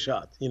give it a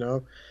shot.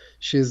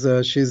 She's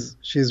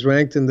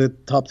ranked in the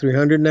top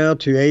 300 now,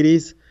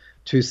 280s,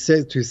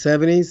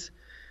 270s.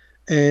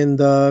 And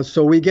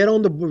so we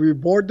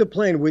board the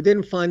plane. We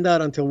didn't find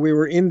out until we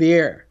were in the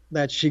air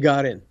that she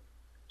got in.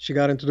 She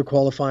got into the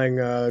qualifying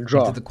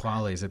draw. Into the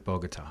qualies at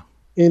Bogota.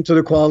 Into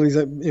the qualies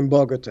in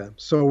Bogota.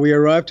 So we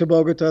arrived to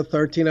Bogota,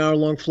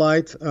 13-hour-long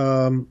flight.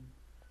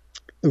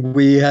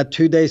 We had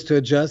 2 days to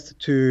adjust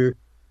to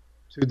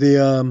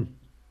the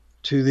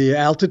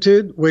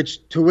altitude,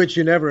 which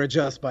you never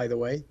adjust, by the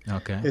way.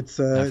 Okay.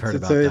 I've heard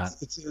about that.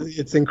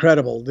 It's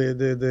incredible.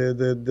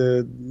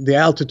 The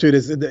altitude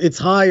it's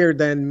higher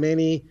than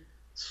many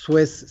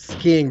Swiss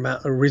skiing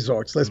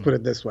resorts. Let's put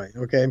it this way.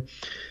 Okay.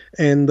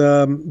 And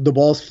the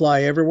balls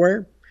fly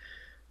everywhere.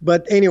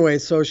 But anyway,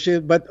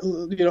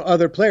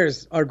 other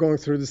players are going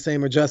through the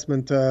same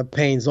adjustment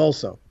pains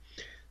also.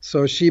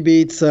 So she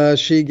plays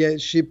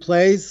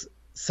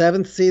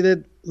 7th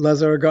seeded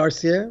Lazaro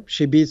Garcia.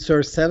 She beats her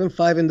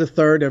 7-5 in the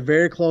third, a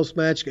very close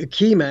match, a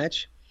key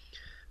match.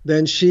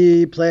 Then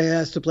she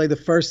has to play the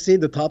first seed,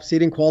 the top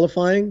seed in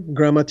qualifying,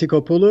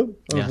 Grammatikopoulou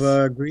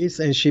of Greece,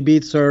 and she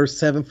beats her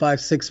 7-5,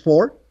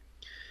 6-4.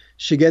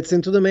 She gets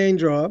into the main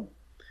draw.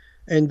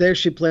 And there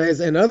she plays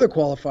another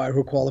qualifier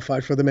who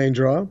qualified for the main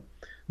draw,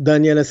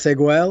 Daniela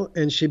Seguel,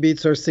 and she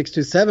beats her 6-2,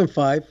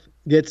 7-5,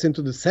 gets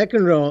into the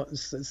second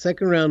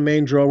round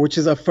main draw, which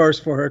is a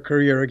first for her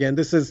career again.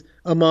 This is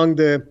among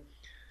the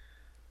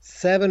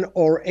 7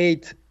 or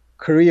 8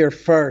 career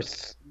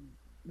firsts.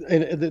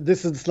 And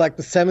this is like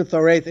the 7th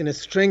or 8th in a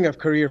string of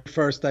career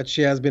firsts that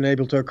she has been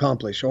able to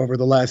accomplish over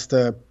the last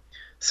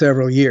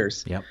several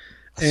years. Yep.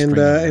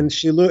 And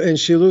she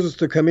loses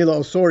to Camila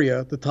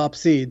Osorio, the top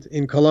seed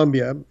in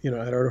Colombia,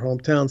 at her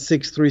hometown,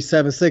 6-3,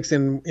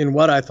 7-6 in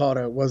what I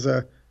thought was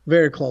a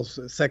very close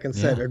second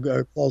set,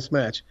 a close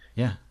match.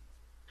 Yeah.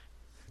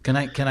 Can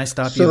I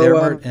stop you there,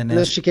 Mert? And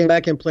then she came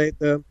back and played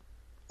the.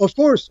 Of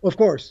course.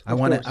 I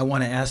want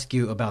to ask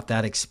you about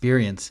that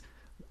experience.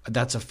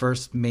 That's a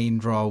first main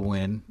draw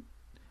win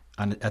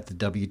at the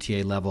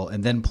WTA level,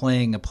 and then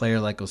playing a player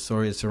like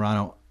Osorio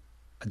Serrano,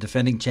 a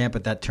defending champ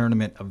at that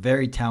tournament, a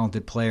very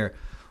talented player.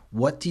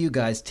 What do you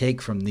guys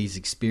take from these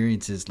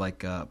experiences?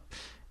 Like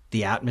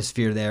the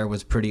atmosphere there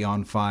was pretty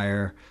on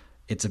fire.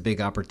 It's a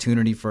big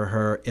opportunity for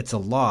her. It's a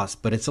loss,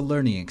 but it's a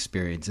learning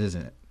experience,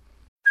 isn't it?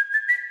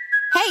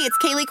 Hey, it's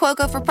Kaylee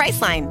Cuoco for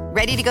Priceline.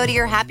 Ready to go to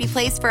your happy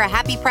place for a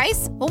happy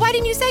price? Well, why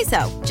didn't you say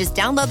so? Just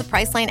download the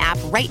Priceline app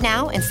right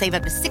now and save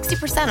up to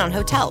 60% on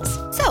hotels.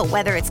 So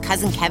whether it's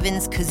Cousin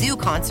Kevin's Kazoo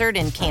Concert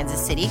in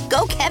Kansas City,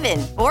 go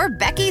Kevin, or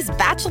Becky's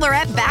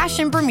Bachelorette Bash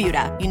in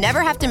Bermuda, you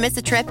never have to miss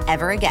a trip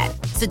ever again.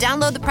 So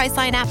download the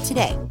Priceline app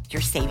today.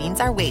 Your savings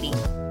are waiting.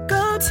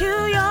 Go to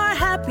your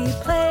happy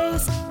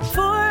place for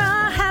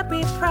a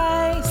happy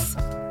price.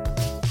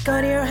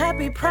 Go to your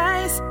happy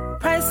price,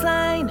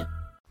 Priceline.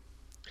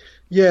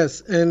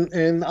 Yes,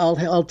 and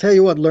I'll tell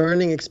you what,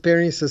 learning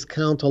experiences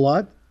count a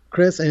lot,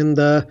 Chris. And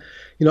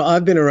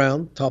I've been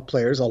around top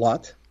players a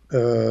lot.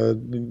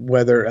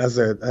 Whether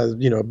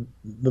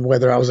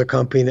whether I was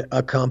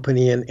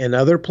accompanying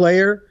another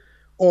player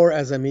or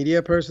as a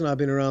media person, I've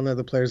been around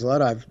other players a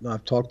lot. I've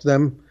talked to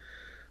them.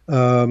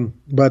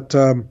 But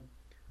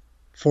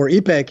for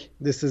Ipek,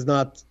 this is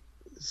not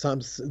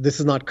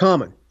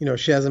common.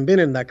 She hasn't been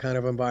in that kind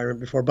of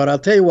environment before. But I'll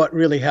tell you what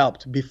really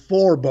helped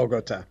before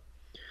Bogota.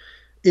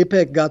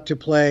 Ipek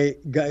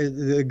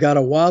got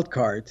a wild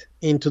card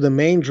into the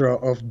main draw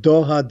of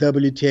Doha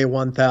WTA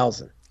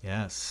 1000.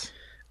 Yes.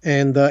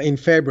 And in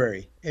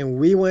February, and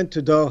we went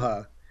to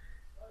Doha,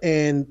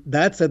 and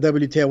that's a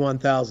WTA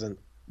 1000.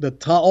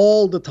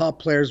 All the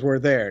top players were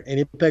there, and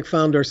Ipek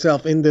found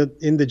herself in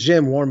the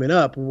gym warming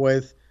up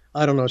with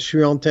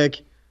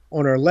Swiatek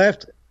on her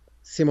left,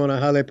 Simona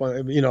Halep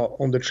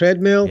on the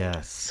treadmill,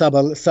 yes.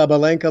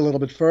 Sabalenka a little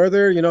bit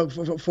further.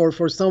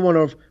 For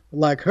someone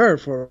like her,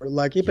 for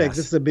like Ipek, yes.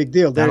 This is a big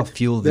deal. That'll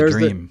fuel the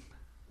dream.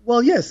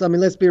 Well, yes. I mean,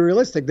 let's be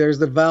realistic. There's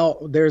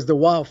the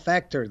wow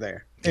factor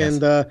there, yes.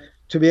 And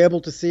to be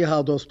able to see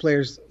how those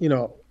players,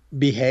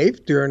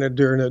 behave during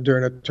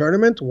a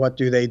tournament, what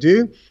do they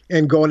do,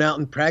 and going out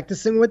and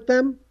practicing with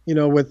them,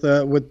 with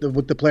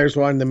the players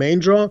who are in the main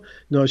draw.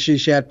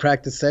 She had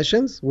practice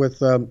sessions with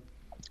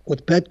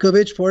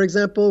Petkovic, for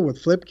example,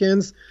 with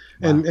Flipkins,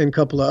 wow. and a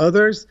couple of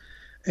others.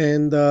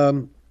 and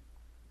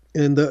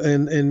and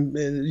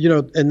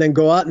then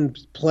go out and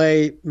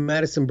play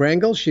Madison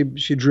Brangle.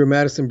 She drew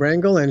Madison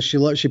Brangle,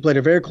 and she played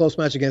a very close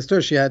match against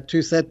her. She had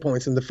 2 set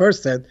points in the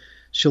first set.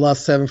 She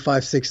lost 7-5,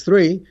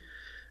 6-3,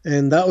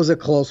 and that was a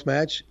close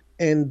match.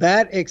 And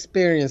that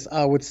experience,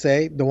 I would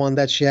say, the one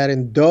that she had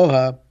in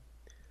Doha,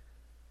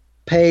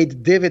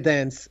 paid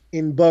dividends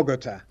in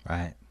Bogota.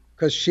 Right.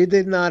 Because she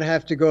did not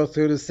have to go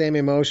through the same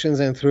emotions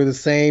and through the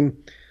same,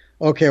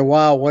 okay,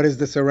 wow, what is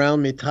this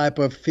around me type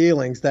of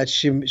feelings that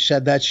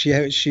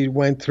she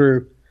went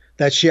through,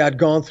 that she had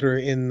gone through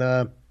in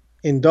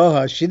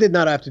Doha. She did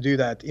not have to do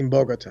that in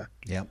Bogota.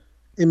 Yep.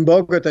 In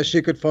Bogota,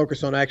 she could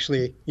focus on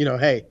actually,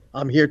 hey,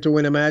 I'm here to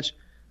win a match.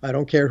 I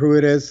don't care who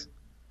it is.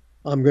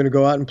 I'm going to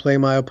go out and play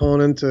my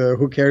opponent.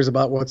 Who cares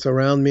about what's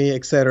around me,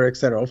 et cetera, et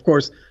cetera. Of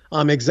course,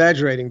 I'm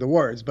exaggerating the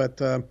words, but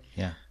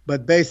yeah.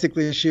 But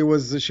basically, she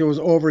was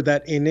over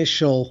that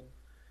initial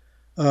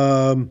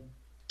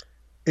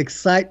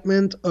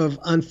excitement of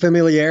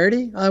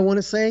unfamiliarity, I want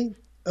to say,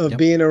 of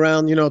being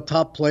around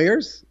top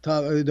players,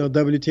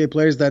 WTA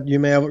players that you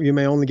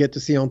may only get to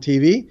see on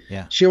TV.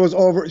 Yeah. She was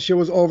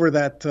over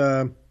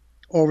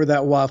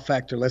that wow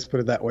factor. Let's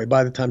put it that way.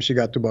 By the time she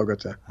got to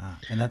Bogota,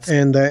 and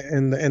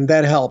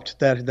that helped.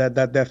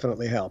 That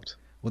definitely helped.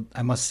 Well,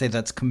 I must say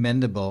that's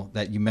commendable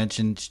that you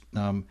mentioned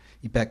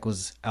Ipek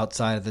was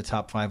outside of the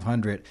top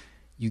 500.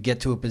 You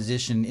get to a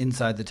position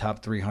inside the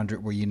top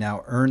 300 where you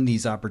now earn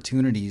these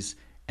opportunities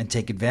and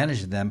take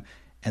advantage of them,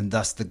 and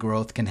thus the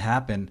growth can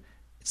happen.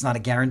 It's not a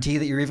guarantee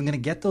that you're even going to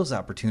get those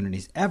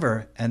opportunities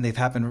ever, and they've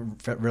happened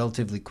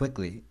relatively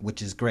quickly,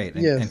 which is great.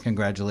 And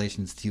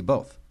congratulations to you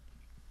both.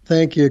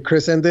 Thank you,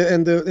 Chris. And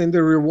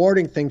the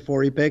rewarding thing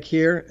for Ipek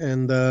here,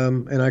 and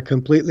I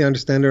completely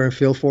understand her and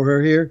feel for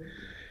her here,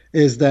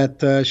 is that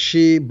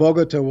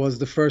Bogota was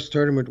the first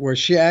tournament where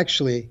she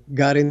actually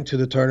got into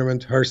the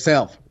tournament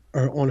herself,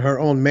 or on her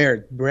own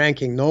merit,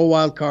 ranking, no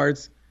wild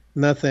cards,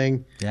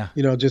 nothing. Yeah.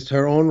 Just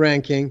her own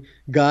ranking,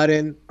 got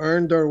in,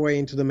 earned her way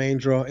into the main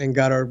draw, and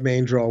got her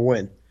main draw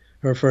win,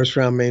 her first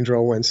round main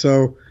draw win.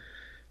 So,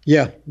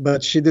 yeah,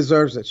 but she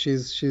deserves it.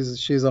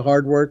 She's a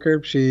hard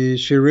worker. She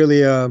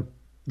really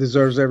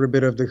deserves every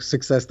bit of the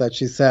success that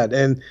she's had.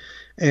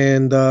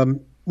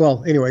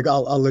 Well, anyway,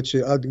 I'll let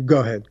you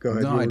go ahead.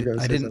 No, I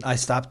didn't. I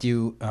stopped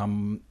you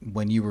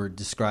when you were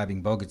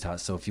describing Bogota.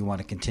 So if you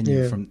want to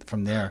continue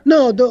from there.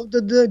 No,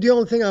 the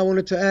only thing I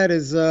wanted to add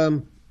is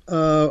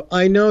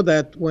I know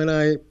that when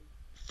I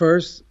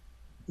first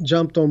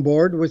jumped on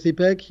board with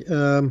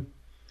Ipek,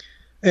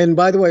 and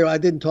by the way, I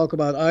didn't talk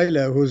about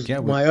Ayla, who's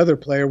my other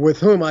player with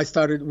whom I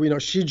started.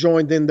 She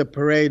joined in the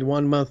parade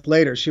 1 month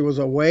later. She was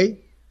away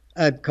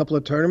at a couple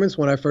of tournaments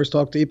when I first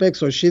talked to Ipek,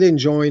 so she didn't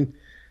join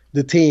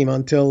the team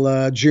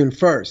until June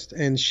 1st,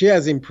 and she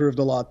has improved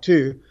a lot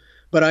too.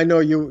 But I know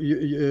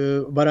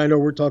but I know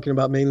we're talking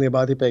about mainly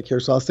about Ipek here,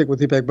 so I'll stick with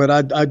Ipek. But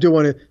I do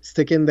want to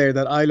stick in there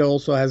that Ayla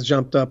also has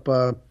jumped up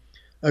a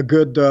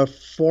good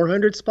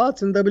 400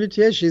 spots in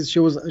WTA.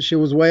 She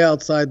was way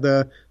outside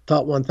the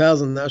top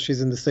 1,000. Now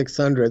she's in the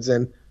 600s,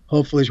 and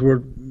hopefully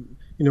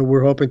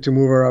we're hoping to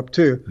move her up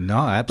too. No,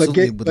 I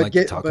absolutely would like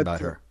to talk about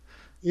her.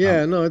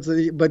 Yeah,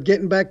 but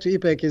getting back to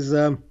Ipek is.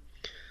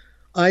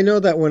 I know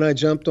that when I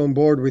jumped on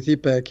board with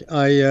Ipek,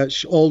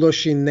 although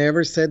she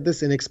never said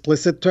this in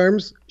explicit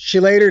terms,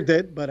 she later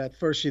did, but at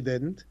first she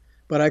didn't.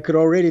 But I could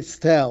already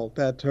tell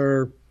that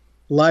her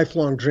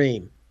lifelong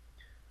dream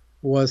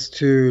was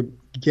to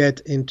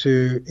get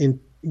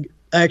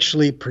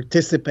actually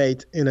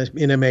participate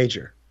in a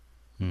major.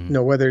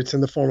 Whether it's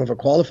in the form of a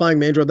qualifying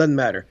major, it doesn't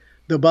matter.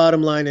 The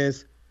bottom line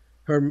is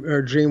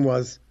her dream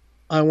was,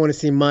 I want to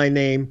see my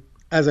name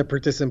as a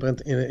participant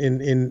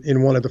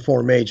in one of the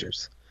 4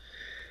 majors.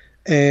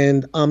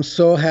 And I'm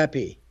so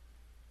happy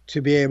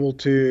to be able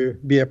to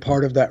be a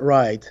part of that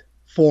ride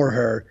for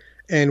her.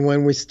 And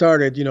when we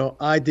started,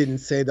 I didn't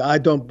say that I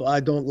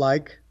don't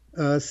like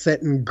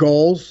setting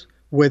goals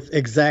with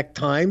exact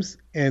times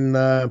and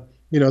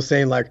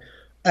saying like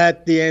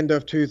at the end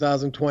of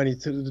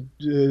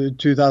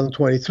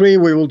 2023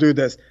 we will do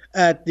this.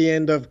 At the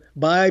end of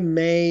by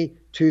May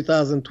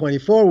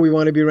 2024 we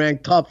want to be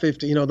ranked top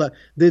 50.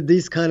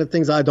 These kind of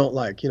things I don't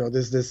like. It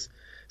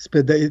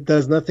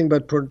does nothing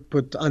but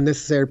put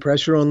unnecessary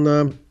pressure on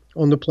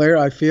the player,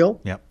 I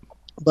feel. Yep.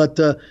 But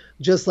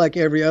just like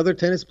every other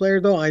tennis player,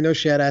 though, I know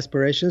she had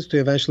aspirations to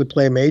eventually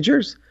play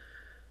majors.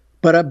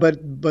 But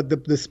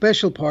the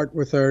special part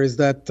with her is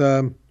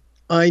that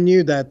I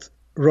knew that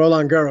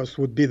Roland Garros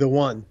would be the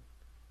one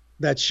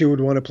that she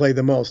would want to play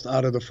the most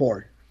out of the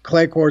 4.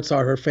 Clay courts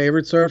are her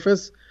favorite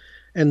surface,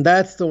 and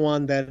that's the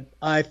one that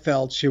I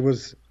felt she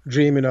was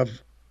dreaming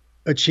of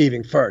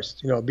achieving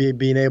first.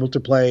 Being able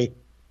to play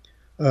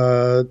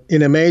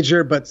in a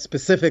major, but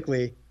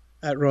specifically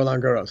at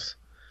Roland Garros.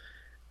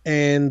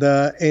 And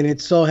it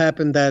so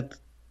happened that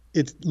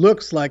it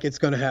looks like it's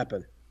going to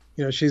happen.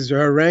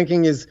 Her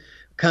ranking is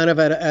kind of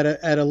at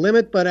a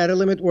limit, but at a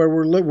limit where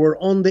we're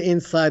on the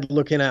inside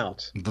looking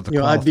out.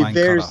 I'd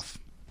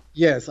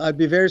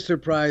be very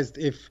surprised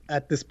if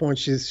at this point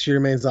she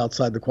remains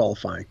outside the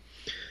qualifying.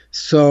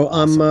 So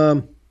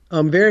awesome.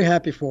 I'm very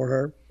happy for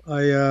her.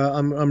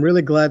 I'm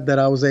really glad that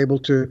I was able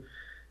to,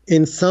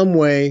 in some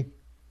way,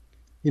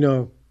 you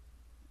know,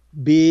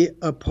 be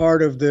a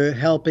part of the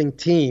helping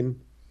team,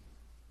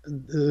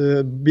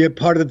 be a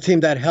part of the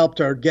team that helped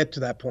her get to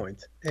that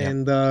point. Yeah.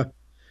 And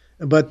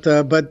but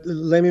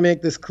let me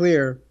make this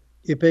clear: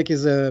 Ipek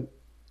is a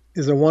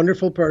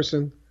wonderful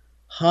person,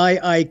 high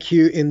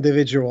IQ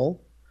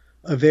individual,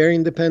 a very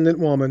independent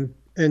woman,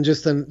 and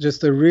just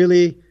a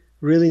really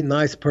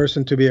nice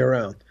person to be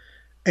around.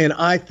 And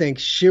I think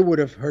she would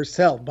have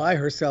by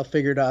herself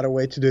figured out a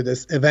way to do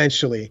this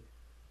eventually.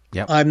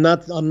 Yep. I'm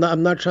not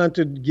trying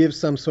to give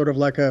some sort of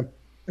like a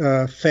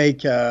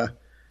fake,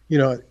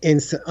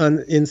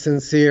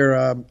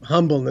 insincere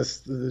humbleness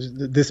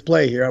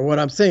display here. What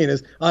I'm saying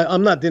is,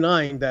 I'm not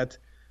denying that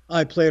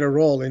I played a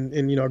role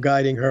in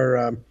guiding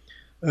her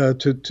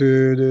to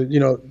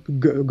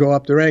go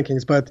up the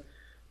rankings, but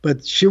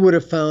she would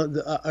have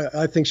found.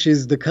 I think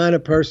she's the kind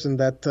of person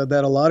that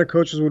a lot of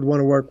coaches would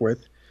want to work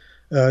with.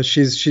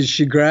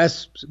 She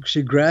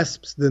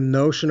grasps the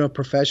notion of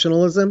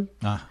professionalism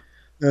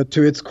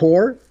to its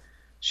core.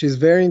 She's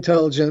very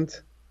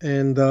intelligent,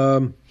 and I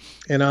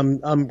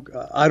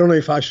don't know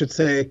if I should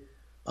say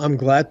I'm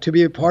glad to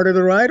be a part of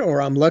the ride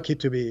or I'm lucky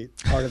to be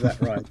part of that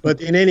ride.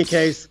 But in any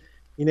case,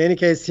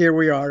 here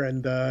we are,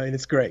 and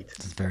it's great.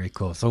 It's very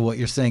cool. So what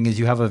you're saying is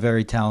you have a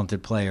very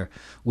talented player,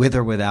 with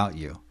or without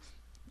you.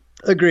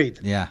 Agreed.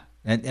 Yeah,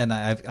 and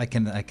I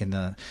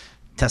can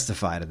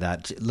testify to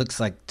that.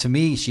 To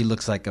me, she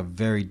looks like a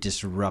very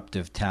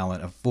disruptive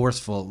talent, a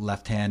forceful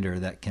left-hander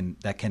that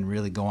can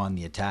really go on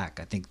the attack.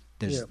 I think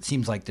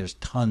seems like there's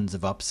tons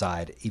of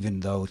upside, even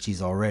though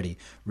she's already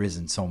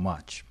risen so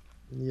much.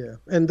 Yeah,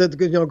 and that,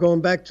 going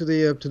back to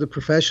the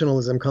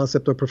professionalism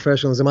concept of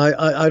professionalism,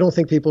 I don't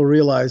think people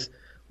realize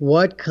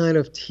what kind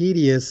of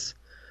tedious,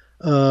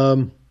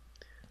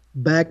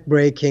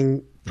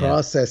 backbreaking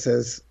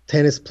processes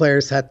tennis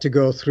players had to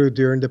go through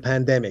during the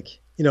pandemic.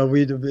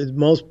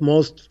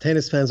 Most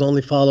tennis fans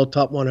only follow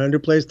top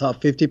 100 players,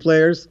 top 50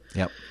 players.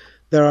 Yep.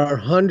 There are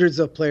hundreds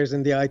of players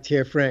in the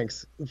ITF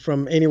ranks,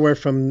 from anywhere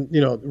from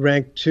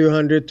rank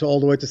 200 to all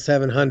the way to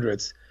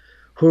 700s,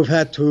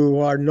 who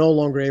are no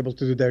longer able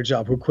to do their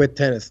job, who quit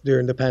tennis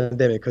during the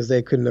pandemic because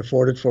they couldn't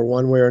afford it for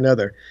one way or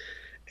another,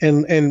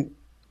 and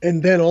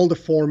then all the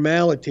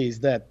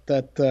formalities that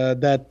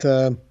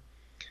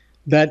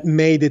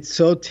made it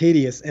so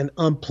tedious and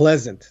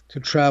unpleasant to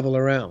travel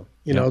around.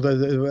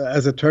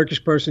 As a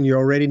Turkish person, you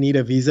already need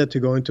a visa to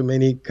go into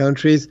many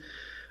countries,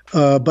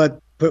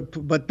 but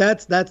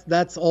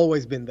that's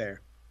always been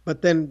there.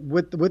 But then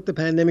with the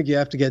pandemic, you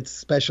have to get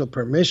special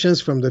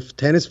permissions from the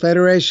tennis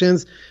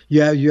federations.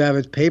 You have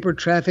a paper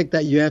traffic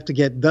that you have to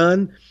get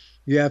done.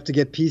 You have to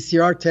get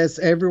PCR tests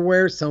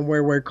everywhere.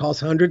 Somewhere where it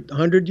costs 100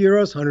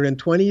 euros,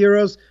 120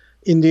 euros.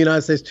 In the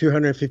United States,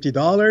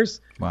 $250.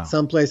 Wow.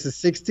 Some places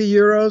 60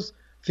 euros.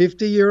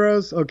 50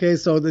 euros. Okay,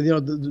 so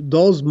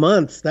those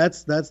months,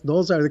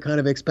 those are the kind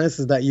of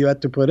expenses that you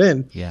had to put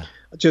in. Yeah.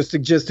 Just to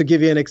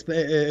give you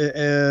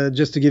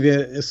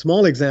a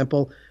small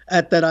example,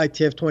 at that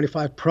ITF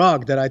 25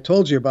 Prague that I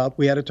told you about,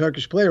 we had a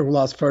Turkish player who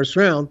lost first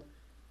round.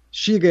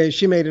 She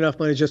made enough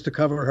money just to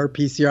cover her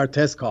PCR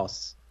test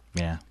costs.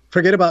 Yeah.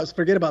 Forget about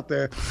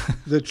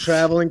the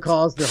traveling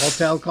costs, the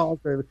hotel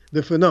costs,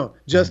 the food. No,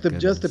 just the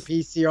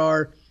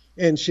PCR,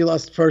 and she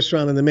lost first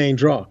round in the main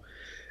draw,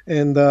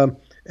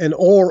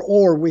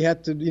 or we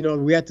had to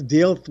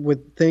deal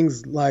with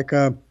things like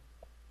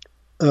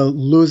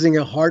losing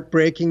a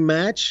heartbreaking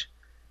match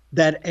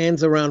that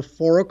ends around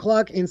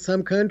 4:00 in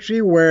some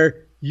country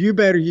where she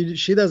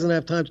doesn't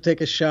have time to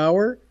take a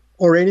shower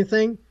or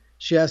anything.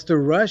 She has to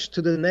rush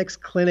to the next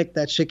clinic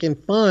that she can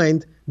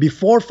find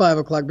before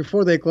 5:00,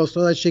 before they close,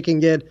 so that she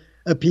can get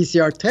a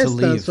PCR test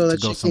done, so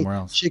that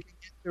she can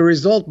get the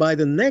result by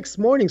the next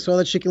morning, so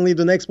that she can leave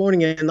the next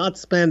morning and not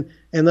spend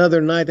another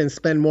night and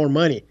spend more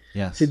money.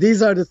 Yes. See,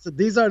 these are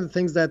the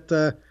things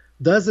that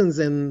dozens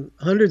and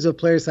hundreds of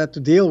players have to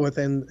deal with,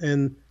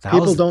 and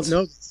people don't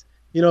know this.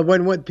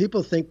 When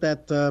people think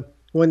that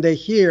when they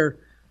hear,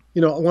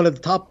 one of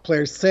the top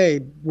players say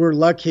we're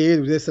lucky,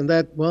 this and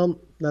that, well,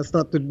 that's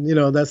not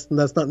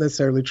that's not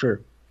necessarily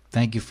true.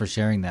 Thank you for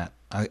sharing that.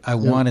 I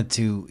wanted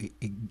to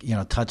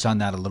touch on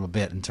that a little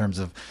bit in terms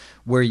of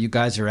where you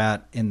guys are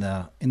at in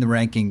the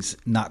rankings.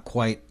 Not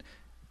quite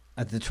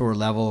at the tour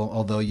level,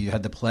 although you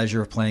had the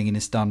pleasure of playing in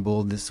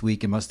Istanbul this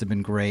week. It must have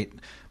been great,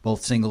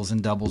 both singles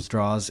and doubles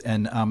draws.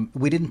 And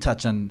we didn't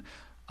touch on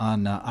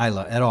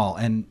Ayla at all.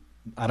 And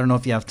I don't know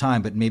if you have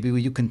time, but maybe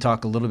you can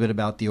talk a little bit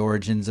about the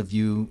origins of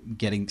you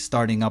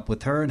starting up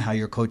with her and how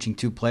you're coaching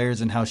two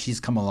players and how she's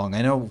come along.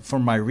 I know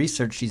from my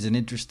research, she's an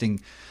interesting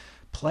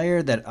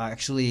player that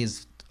actually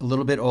is a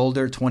little bit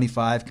older,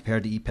 25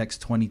 compared to Ipek's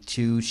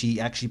 22. She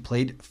actually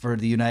played for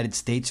the United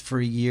States for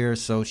a year,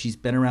 so she's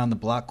been around the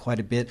block quite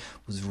a bit,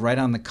 was right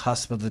on the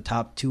cusp of the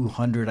top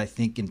 200, I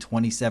think, in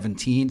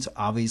 2017, so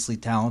obviously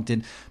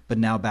talented, but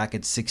now back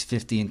at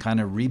 650 and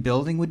kind of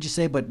rebuilding, would you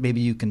say? But maybe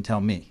you can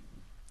tell me.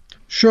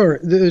 Sure.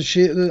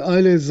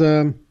 Ayla is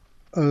a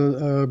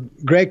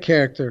great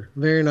character,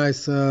 very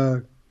nice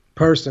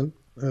person.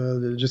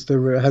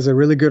 Has a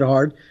really good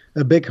heart,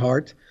 a big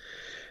heart.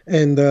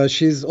 And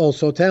she's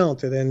also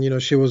talented,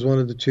 and she was one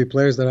of the two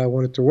players that I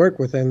wanted to work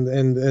with, and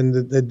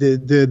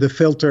the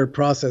filter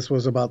process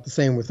was about the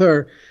same with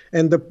her.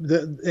 And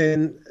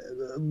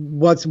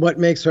what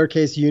makes her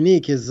case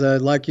unique is,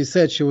 like you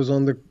said, she was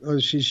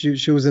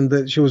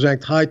she was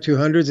ranked high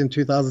 200s in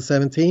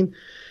 2017,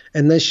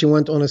 and then she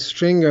went on a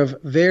string of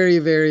very,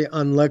 very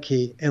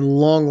unlucky and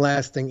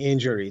long-lasting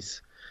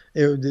injuries.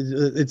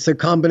 It's a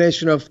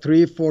combination of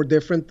 3-4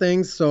 different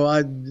things. So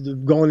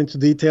going into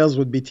details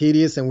would be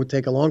tedious and would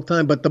take a long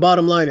time. But the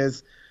bottom line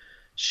is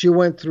she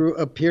went through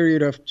a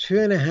period of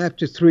 2.5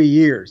 to 3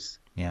 years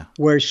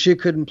where she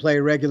couldn't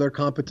play regular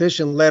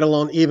competition, let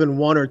alone even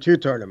 1 or 2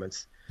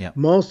 tournaments. Yeah.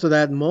 Most of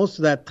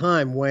that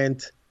time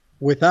went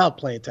without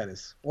playing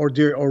tennis or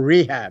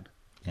rehab.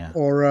 Yeah.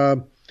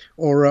 Or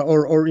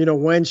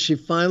when she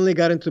finally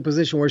got into a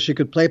position where she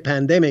could play,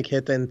 pandemic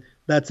hit, and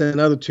that's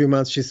another 2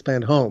 months she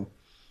spent home.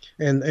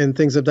 And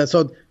things of that.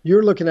 So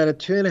you're looking at a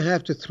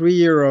 2.5 to 3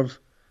 year of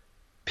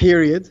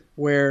period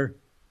where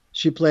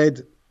she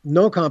played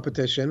no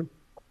competition.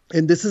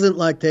 And this isn't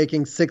like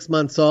taking 6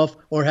 months off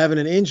or having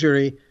an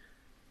injury,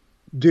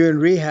 doing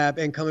rehab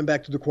and coming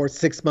back to the court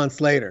 6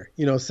 months later.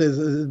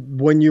 So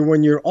when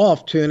you're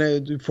off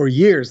for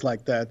years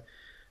like that,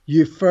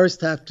 you first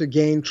have to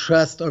gain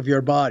trust of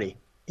your body.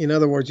 In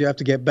other words, you have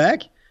to get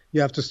back. You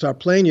have to start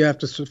playing. You have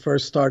to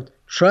first start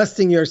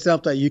trusting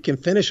yourself that you can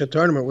finish a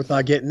tournament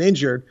without getting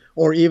injured,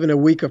 or even a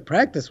week of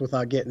practice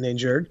without getting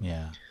injured.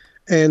 Yeah.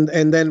 And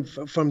then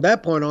from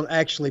that point on,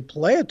 actually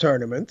play a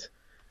tournament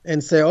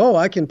and say, oh,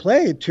 I can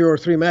play 2 or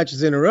 3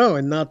 matches in a row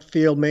and not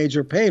feel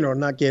major pain or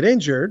not get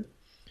injured.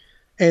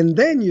 And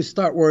then you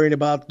start worrying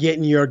about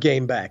getting your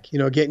game back,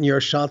 getting your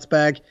shots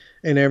back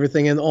and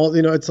everything. And all,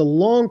 it's a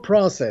long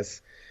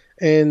process.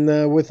 And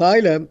with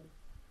Ayla,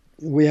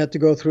 we had to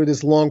go through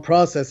this long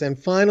process. And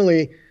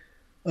finally,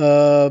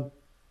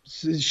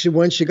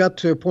 when she got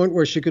to a point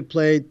where she could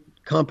play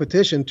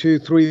competition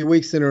 2-3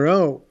 weeks in a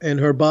row and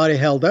her body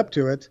held up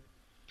to it,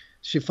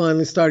 she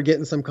finally started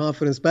getting some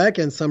confidence back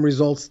and some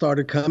results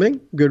started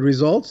coming, good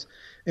results.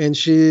 And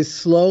she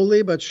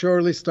slowly but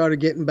surely started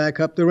getting back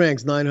up the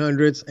ranks,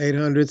 900s,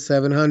 800s,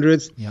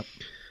 700s. Yep.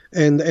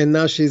 And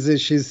now she's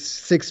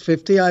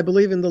 650, I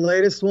believe, in the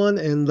latest one.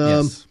 And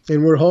Yes.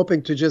 And we're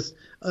hoping to just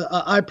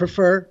I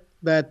prefer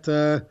that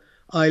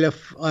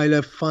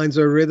Ayla finds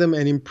her rhythm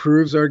and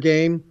improves her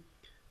game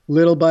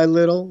little by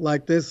little,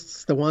 like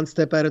this, the one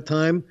step at a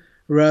time,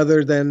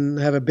 rather than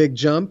have a big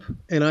jump.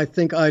 And I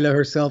think Ayla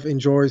herself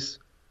enjoys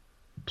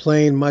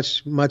playing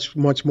much, much,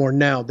 much more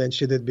now than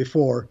she did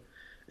before.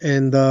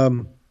 And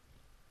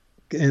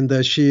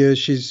she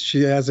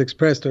has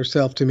expressed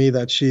herself to me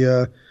that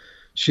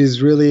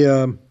she's really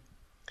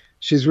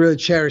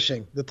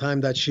cherishing the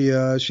time that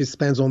she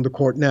spends on the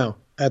court now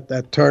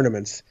at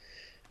tournaments.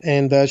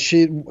 And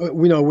she,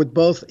 with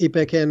both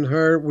Ipek and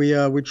her,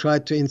 we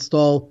tried to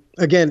install,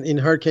 again, in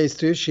her case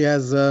too, she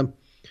has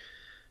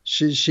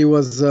she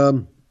was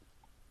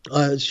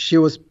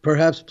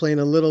perhaps playing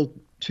a little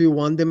too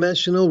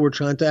one-dimensional. We're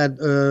trying to add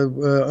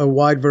a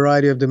wide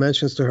variety of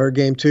dimensions to her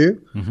game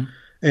too. Mm-hmm.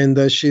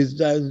 And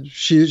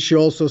she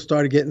also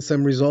started getting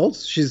some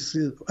results.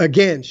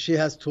 She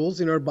has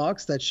tools in her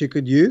box that she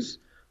could use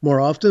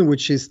more often,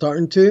 which she's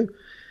starting to.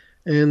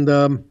 And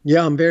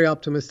I'm very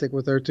optimistic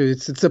with her too.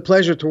 It's a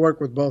pleasure to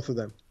work with both of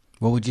them.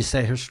 What would you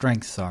say her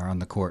strengths are on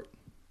the court?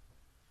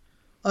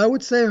 I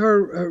would say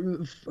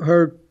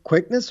her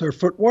quickness, her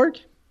footwork,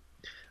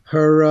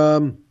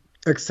 her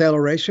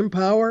acceleration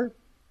power,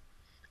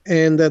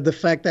 and the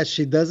fact that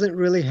she doesn't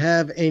really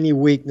have any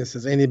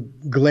weaknesses, any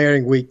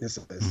glaring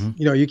weaknesses.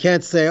 Mm-hmm. You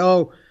can't say,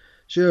 oh,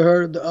 she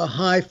heard a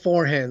high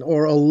forehand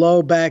or a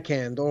low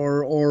backhand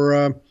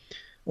or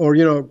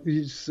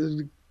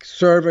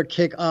serve a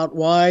kick out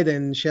wide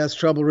and she has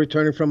trouble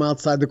returning from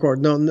outside the court.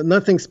 No,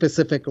 nothing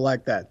specific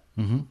like that.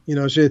 Mm-hmm.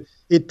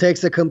 It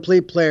takes a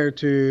complete player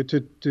to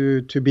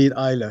beat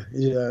Ayla.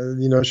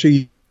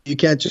 You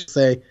can't just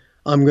say,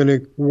 I'm going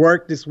to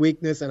work this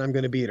weakness and I'm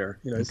going to beat her.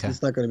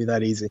 It's not going to be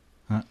that easy.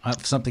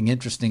 Something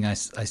interesting I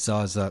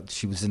saw is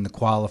she was in the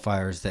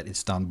qualifiers at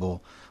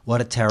Istanbul. What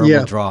a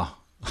terrible draw.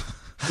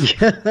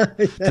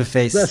 To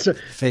face it.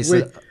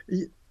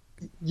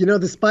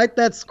 Despite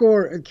that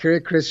score,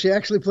 Chris, she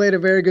actually played a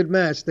very good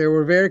match. There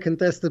were very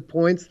contested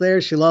points there.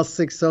 She lost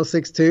 6-0,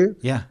 6-2.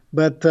 Yeah.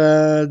 But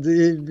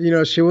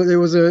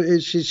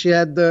she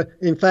had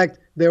in fact,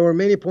 there were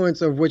many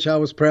points of which I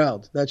was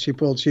proud that she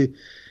pulled.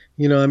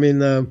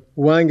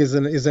 Wang is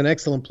an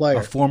excellent player.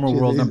 A former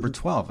world number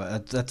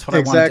 12. That's what I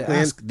wanted to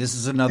ask. This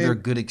is another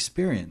good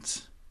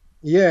experience.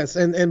 Yes,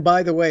 and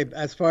by the way,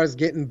 as far as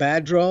getting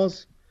bad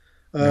draws,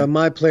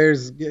 my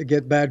players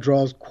get bad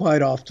draws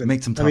quite often.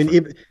 Makes them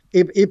tougher.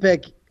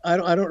 Ipek,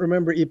 I don't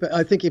remember Ipek.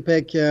 I think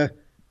Ipek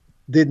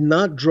did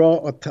not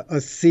draw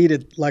a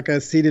seeded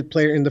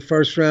player in the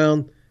first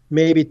round.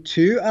 Maybe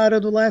 2 out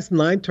of the last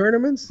 9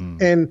 tournaments,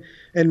 and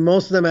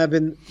most of them have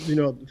been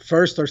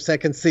first or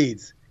second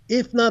seeds.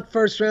 if not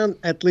first round,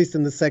 at least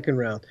in the second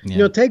round.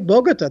 Yeah. Take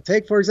Bogota.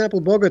 Take, for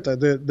example, Bogota,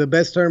 the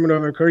best tournament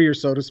of her career,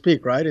 so to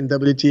speak, right, in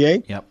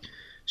WTA. Yep.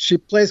 She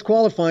plays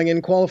qualifying.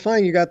 In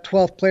qualifying, you got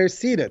 12 players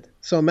seeded.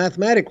 So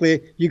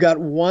mathematically, you got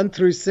 1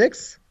 through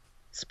 6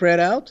 spread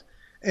out,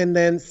 and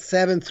then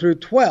 7 through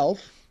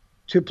 12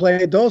 to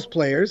play those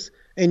players.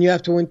 And you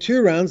have to win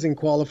 2 rounds in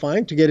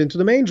qualifying to get into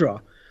the main draw.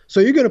 So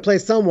you're going to play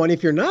someone,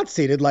 if you're not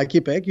seeded like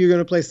Ipek, you're going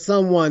to play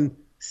someone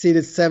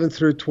seeded 7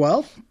 through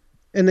 12,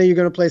 and then you're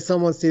going to play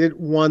someone seeded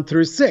 1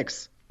 through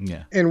 6.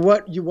 Yeah. And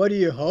what do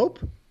you hope?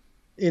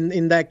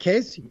 In that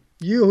case,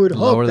 you would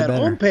hope that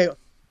on paper,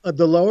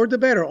 the lower the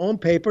better. On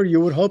paper, you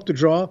would hope to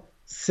draw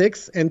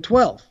 6 and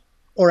 12,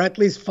 or at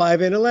least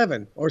 5 and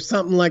 11, or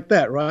something like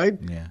that, right?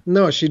 Yeah.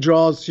 No, she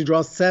draws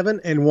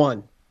 7 and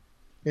 1,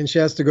 and she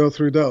has to go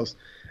through those.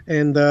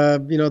 And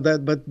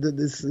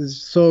this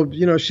is so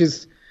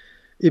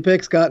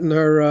Ipek's gotten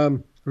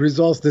her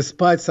results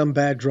despite some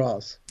bad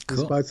draws. Cool.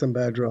 Despite some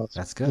bad draws.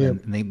 That's good. Yeah.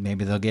 And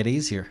maybe they'll get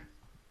easier.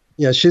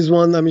 Yeah, she's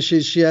won. I mean,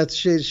 she's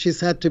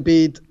had to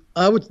beat.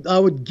 I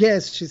would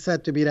guess she's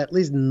had to beat at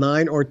least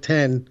 9 or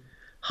 10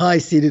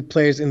 high-seeded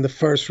players in the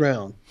first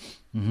round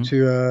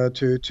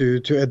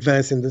to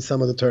advance into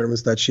some of the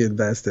tournaments that she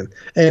advanced in.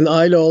 And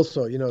Ayla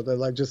also,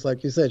 just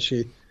like you said,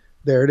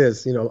 there it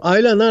is.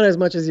 Ayla not as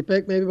much as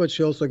Ipek maybe, but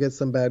she also gets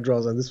some bad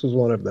draws, and this was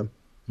one of them.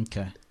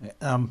 Okay.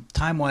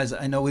 Time-wise,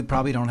 I know we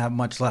probably don't have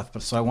much left,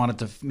 but so I wanted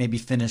to maybe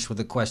finish with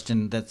a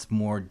question that's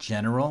more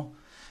general,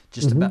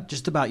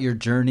 just about your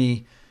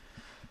journey.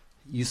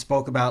 You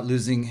spoke about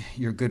losing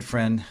your good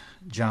friend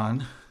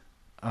John,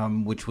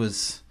 which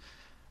was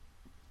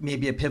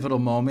maybe a pivotal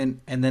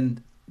moment, and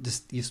then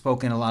you've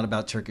spoken a lot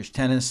about Turkish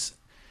tennis,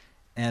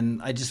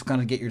 and I just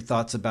want to get your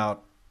thoughts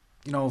about.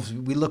 If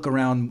we look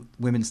around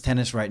women's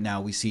tennis right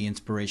now, we see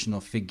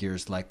inspirational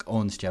figures like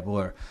Ons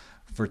Jabeur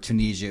for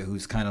Tunisia,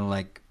 who's kind of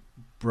like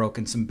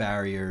broken some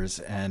barriers,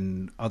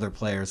 and other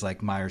players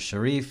like Meyer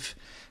Sharif.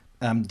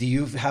 Do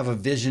you have a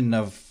vision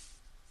of,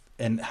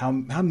 and how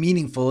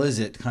meaningful is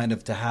it kind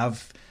of to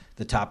have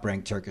the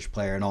top-ranked Turkish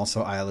player and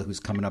also Ayla, who's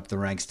coming up the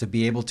ranks, to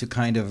be able to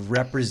kind of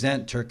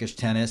represent Turkish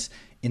tennis,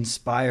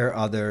 inspire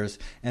others,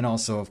 and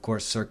also, of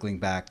course, circling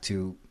back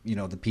to,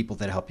 the people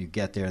that help you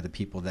get there, the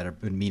people that have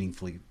been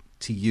meaningfully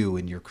to you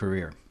in your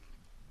career?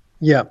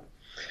 Yeah.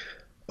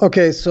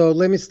 Okay, so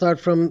let me start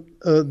from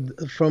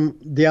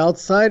the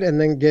outside and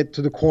then get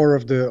to the core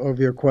of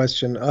your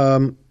question.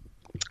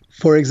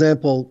 For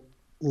example,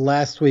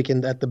 last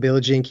weekend at the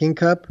Billie Jean King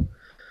Cup,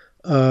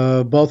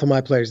 both of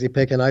my players,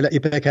 Ipek and Ayla,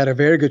 Ipek had a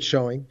very good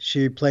showing.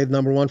 She played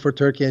number 1 for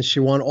Turkey, and she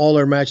won all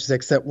her matches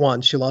except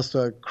one. She lost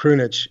to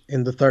Krunic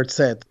in the third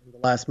set, the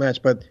last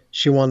match, but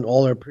she won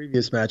all her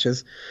previous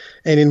matches.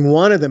 And in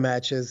one of the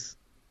matches,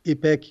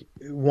 Ipek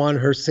won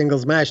her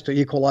singles match to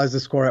equalize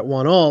the score at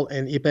 1-1,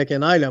 and Ipek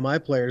and Ayla, my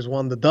players,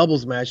 won the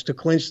doubles match to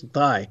clinch the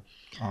tie.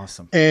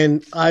 Awesome.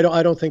 And I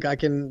don't think I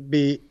can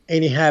be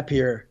any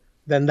happier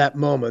than that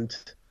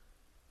moment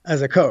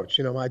as a coach.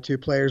 My 2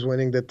 players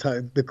winning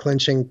the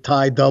clinching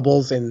tie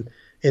doubles in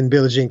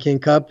Billie Jean King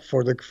Cup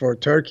for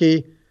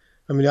Turkey.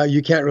 I mean,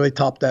 you can't really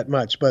top that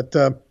much. But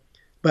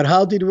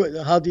how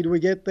did we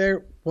get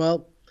there?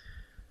 Well,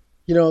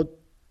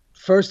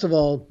 first of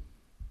all,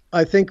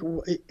 I think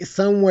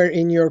somewhere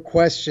in your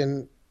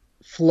question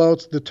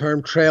floats the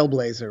term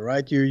trailblazer,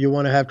 right? You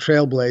want to have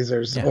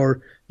trailblazers, yeah,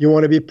 or you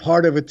want to be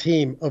part of a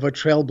team of a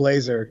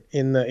trailblazer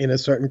in a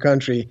certain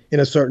country, in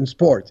a certain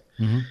sport.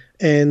 Mm-hmm.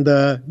 And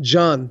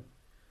John,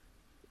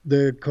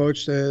 the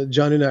coach,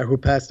 John Uner, who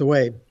passed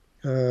away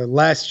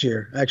last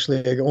year,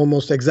 actually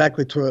almost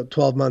exactly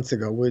 12 months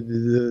ago,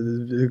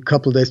 a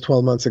couple of days,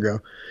 12 months ago,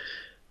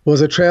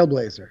 was a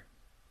trailblazer.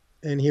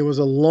 And he was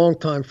a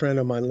longtime friend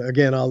of mine.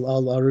 Again,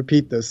 I'll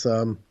repeat this,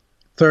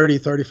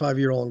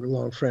 35-year-old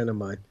long friend of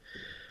mine.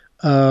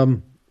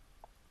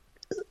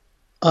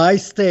 I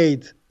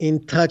stayed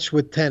in touch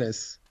with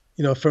tennis,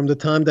 from the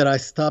time that I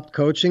stopped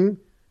coaching,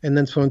 and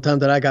then from the time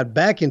that I got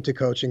back into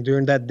coaching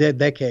during that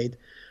decade.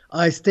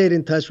 I stayed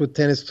in touch with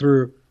tennis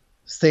through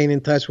staying in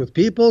touch with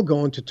people,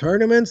 going to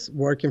tournaments,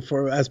 working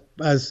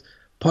as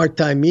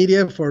part-time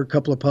media for a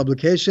couple of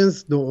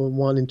publications, the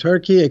one in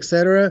Turkey,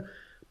 etc.,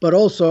 but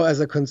also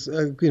as a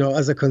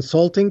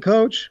consulting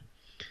coach.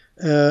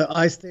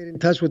 I stayed in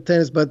touch with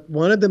tennis, but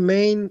one of the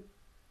main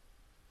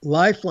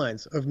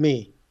lifelines of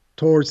me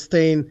towards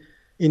staying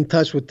in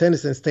touch with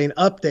tennis and staying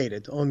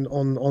updated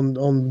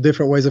on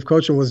different ways of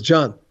coaching was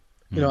John.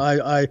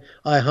 I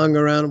hung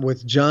around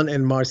with John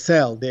and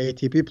Marcel, the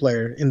ATP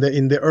player, in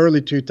the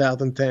early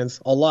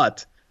 2010s a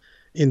lot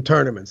in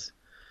tournaments.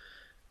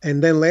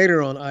 And then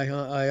later on,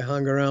 I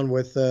hung around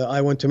with,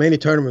 I went to many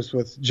tournaments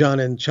with John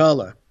and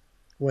Chala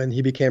when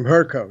he became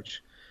her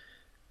coach.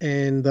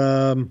 And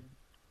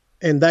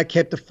that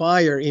kept the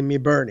fire in me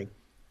burning.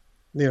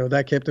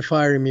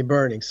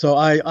 So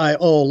I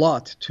owe a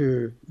lot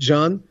to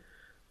John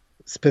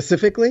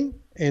specifically,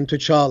 and to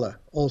Chala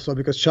also,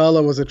 because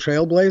Chala was a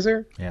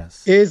trailblazer.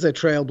 Yes, is a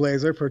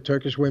trailblazer for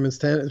Turkish women's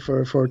tennis.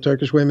 For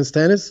Turkish women's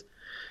tennis,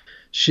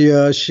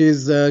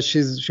 she's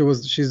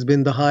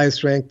been the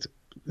highest ranked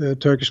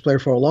Turkish player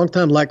for a long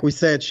time. Like we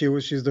said,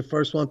 she's the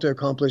first one to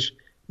accomplish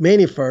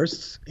many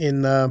firsts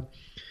in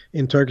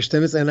Turkish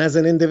tennis. And as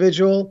an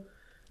individual,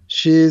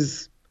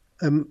 she's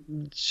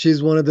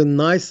one of the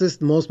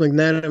nicest, most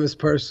magnanimous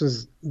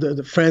persons,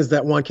 the friends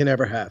that one can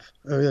ever have.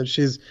 I mean,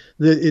 she's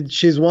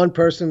one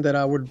person that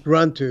I would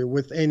run to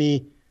with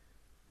any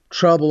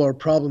trouble or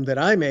problem that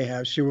I may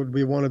have. She would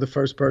be one of the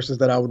first persons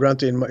that I would run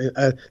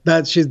to.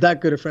 She's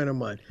that good a friend of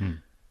mine.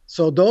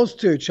 So those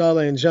two,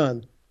 Çağla and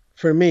Can,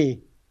 for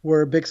me,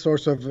 were a big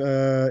source of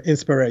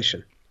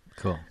inspiration.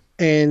 Cool.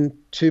 And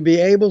to be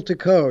able to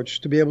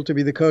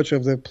be the coach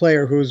of the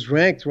player who's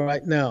ranked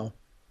right now,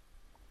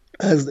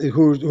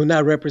 who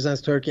now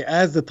represents Turkey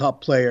as the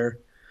top player.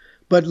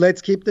 But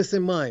let's keep this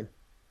in mind.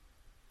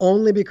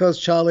 Only because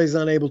Çağla is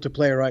unable to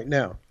play right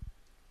now.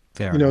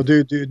 Fair enough.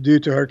 Due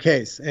to her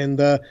case. And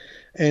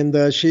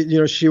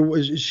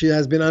she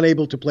has been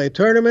unable to play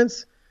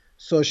tournaments.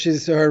 So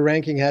her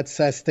ranking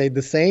has stayed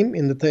the same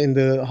in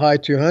the high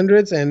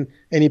 200s, and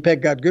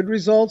Ipek got good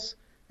results,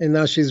 and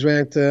now she's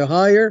ranked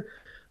higher.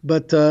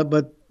 But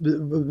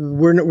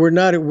we're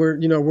not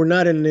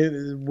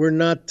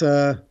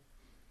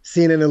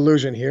seeing an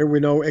illusion here. We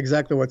know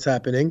exactly what's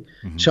happening.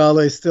 Mm-hmm.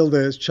 Çağla is still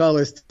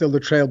the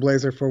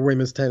trailblazer for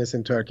women's tennis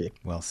in Turkey.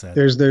 Well said.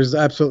 There's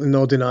absolutely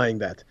no denying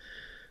that.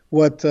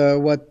 What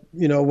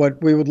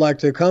we would like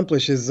to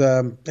accomplish is,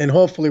 and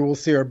hopefully we'll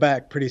see her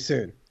back pretty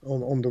soon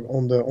on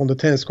the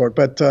tennis court.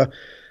 But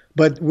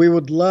we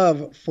would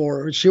love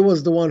she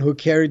was the one who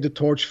carried the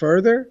torch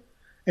further,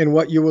 and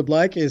what you would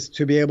like is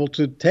to be able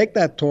to take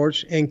that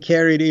torch and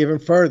carry it even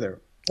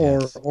further,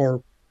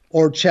 or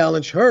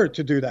challenge her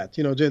to do that.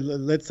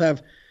 Let's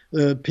have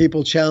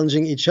people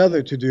challenging each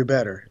other to do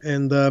better.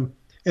 And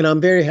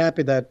I'm very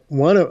happy that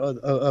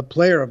a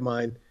player of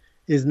mine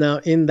is now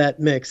in that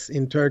mix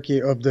in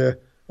Turkey of the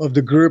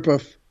group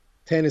of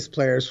tennis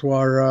players who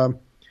are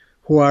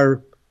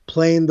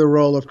playing the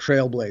role of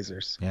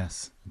trailblazers.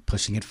 Yes,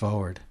 pushing it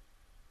forward.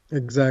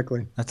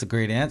 Exactly. That's a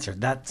great answer.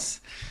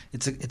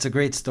 It's a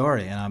great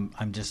story, and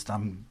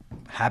I'm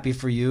happy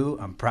for you.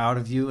 I'm proud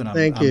of you, and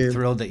I'm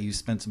thrilled that you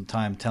spent some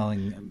time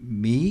telling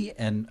me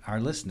and our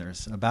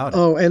listeners about it.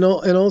 Oh, and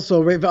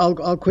also,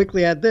 I'll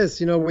quickly add this.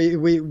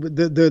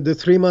 The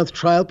 3-month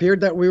trial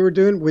period that we were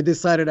doing, we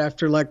decided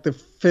after like the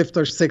 5th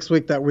or 6th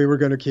week that we were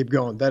going to keep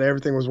going. That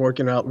everything was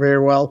working out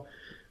very well.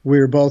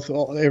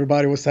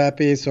 Everybody was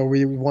happy, so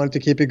we wanted to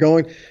keep it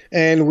going.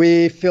 And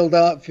we're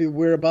about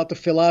to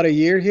fill out a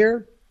year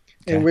here.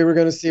 Okay. And we were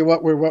going to see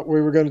what we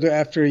were going to do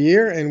after a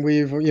year, and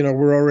we've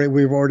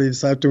already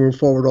decided to move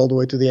forward all the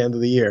way to the end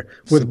of the year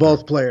with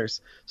both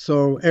players.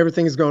 So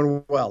everything is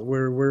going well.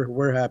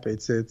 We're happy.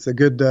 It's a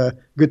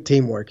good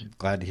teamwork.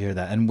 Glad to hear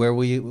that. And where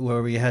will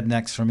you head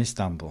next from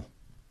Istanbul?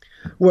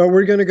 Well,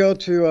 we're going to go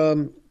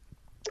to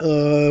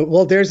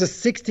there's a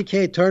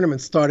 60K tournament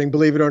starting,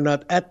 believe it or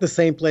not, at the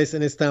same place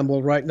in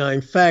Istanbul right now.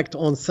 In fact,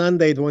 on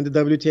Sunday, when the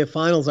WTA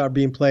finals are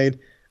being played,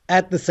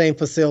 at the same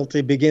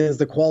facility begins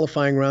the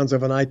qualifying rounds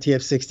of an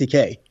ITF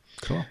 60K.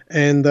 Cool.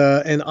 And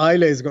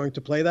Ayla is going to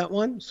play that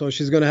one. So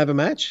she's going to have a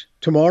match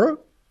tomorrow.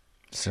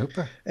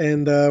 Super.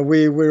 And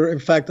we're in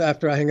fact,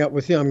 after I hang up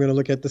with you, I'm going to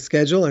look at the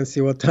schedule and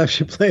see what time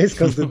she plays,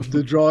 because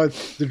the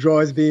draw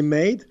is being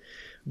made.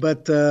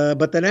 But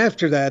then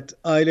after that,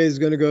 Ayla is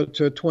going to go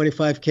to a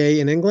 25K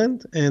in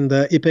England, and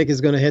Ipek is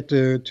going to head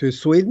to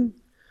Sweden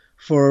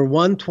for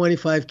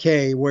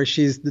 125K, where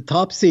she's the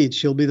top seed.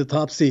 She'll be the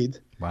top seed.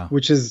 Wow.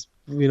 Which is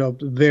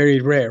very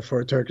rare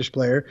for a Turkish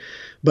player.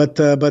 But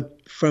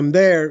from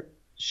there,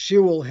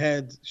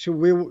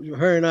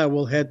 her and I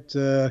will head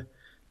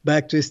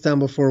back to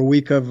Istanbul for a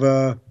week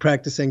of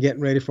practice and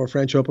getting ready for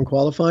French Open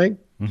qualifying.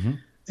 Mm-hmm.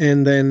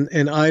 And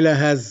Ayla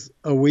has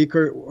a week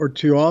or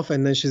two off,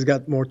 and then she's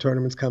got more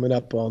tournaments coming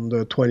up on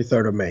the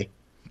 23rd of May.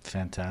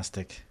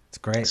 Fantastic. It's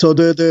great. So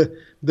the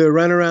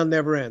runaround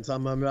never ends.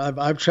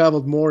 I've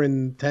traveled more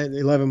in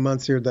 11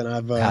 months here than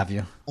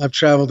I've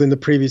traveled in the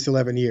previous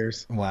 11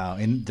 years. Wow.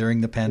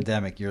 During the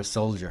pandemic, you're a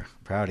soldier.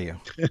 Proud of you.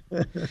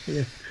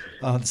 Yeah.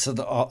 So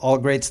all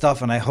great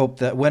stuff. And I hope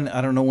that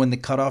I don't know when the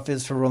cutoff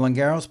is for Roland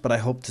Garros, but I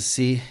hope to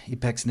see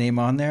Ipek's name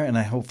on there. And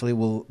I hopefully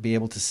will be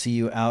able to see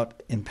you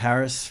out in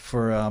Paris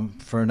for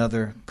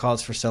another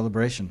cause for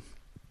celebration.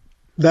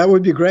 That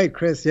would be great,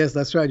 Chris. Yes,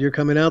 that's right. You're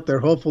coming out there.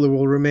 Hopefully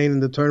we'll remain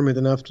in the tournament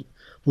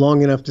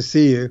long enough to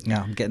see you.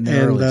 Yeah, I'm getting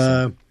there early.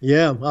 So.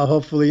 Yeah, I'll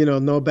hopefully,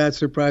 no bad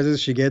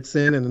surprises. She gets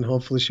in, and then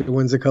hopefully she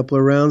wins a couple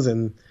of rounds,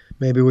 and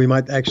maybe we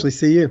might actually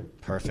see you.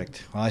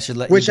 Perfect. Well, I should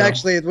let you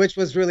go. Which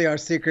was really our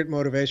secret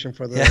motivation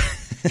for the. Yeah.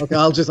 Okay,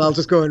 I'll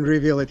just go and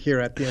reveal it here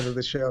at the end of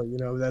the show.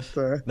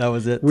 That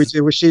was it.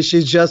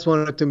 She just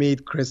wanted to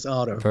meet Chris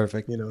Otto.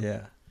 Perfect.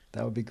 Yeah,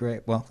 that would be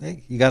great. Well,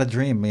 hey, you got a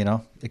dream.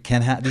 It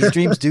can happen. These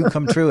dreams do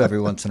come true every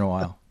once in a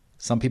while.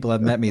 Some people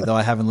have met me, though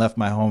I haven't left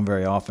my home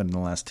very often in the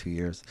last 2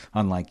 years,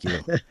 unlike you.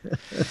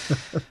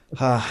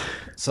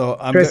 So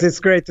Chris, it's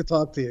great to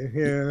talk to you.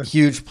 Yeah.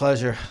 Huge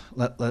pleasure.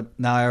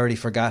 Now I already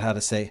forgot how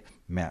to say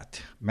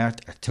Mert.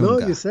 Mert Ertunga.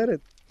 No, you said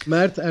it.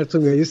 Mert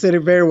Ertunga. You said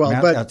it very well.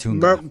 Mert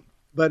Ertunga.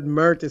 but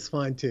Mert is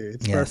fine too.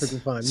 It's perfectly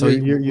fine. So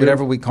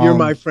whatever we call you're him,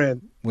 my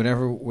friend.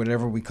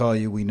 Whatever we call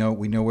you, we know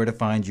where to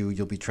find you.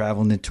 You'll be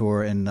traveling the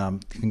tour,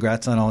 and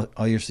congrats on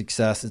all your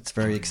success. It's a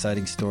very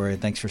exciting story.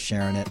 Thanks for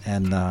sharing it,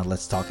 and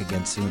let's talk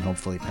again soon,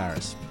 hopefully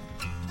Paris.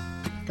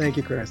 Thank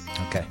you, Chris.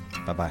 Okay,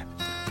 bye-bye.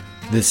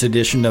 This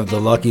edition of the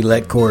Lucky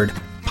Let Cord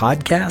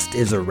podcast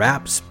is a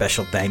wrap.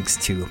 Special thanks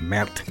to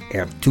Mert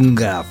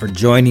Ertunga for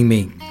joining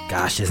me.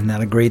 Gosh, isn't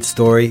that a great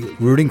story?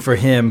 Rooting for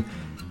him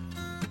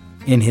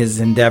in his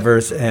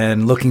endeavors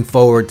and looking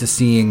forward to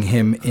seeing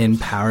him in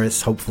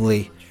Paris,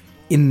 hopefully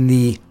in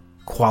the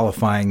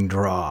qualifying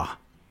draw.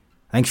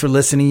 Thanks for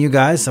listening, you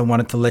guys. I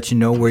wanted to let you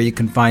know where you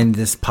can find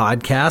this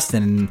podcast,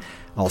 and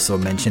also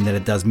mention that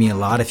it does mean a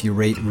lot if you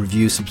rate,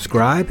 review,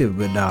 subscribe. It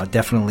would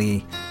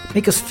definitely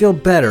make us feel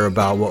better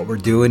about what we're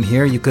doing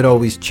here. You could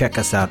always check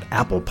us out,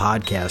 Apple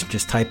Podcast.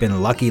 Just type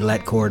in Lucky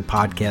Let Cord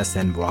Podcast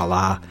and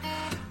voila.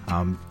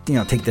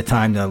 Take the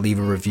time to leave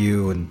a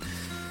review, and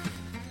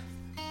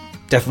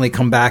definitely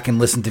come back and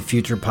listen to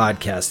future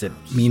podcasts. It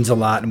means a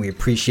lot, and we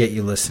appreciate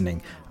you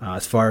listening.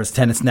 As far as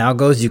Tennis Now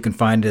goes, you can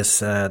find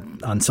us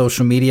on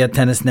social media,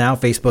 Tennis Now,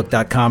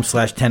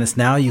 Facebook.com/Tennis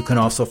Now. You can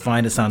also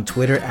find us on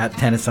Twitter at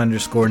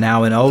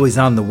Tennis_Now, and always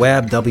on the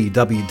web,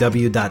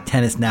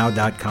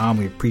 www.tennisnow.com.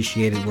 We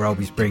appreciate it. We're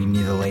always bringing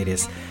you the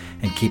latest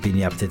and keeping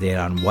you up to date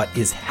on what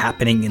is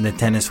happening in the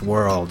tennis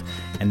world.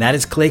 And that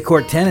is clay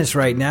court tennis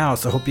right now.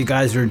 So hope you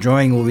guys are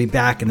enjoying. We'll be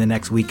back in the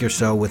next week or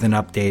so with an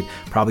update,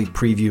 probably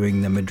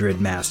previewing the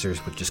Madrid Masters,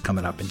 which is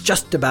coming up in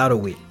just about a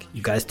week.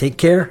 You guys take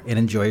care and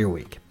enjoy your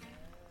week.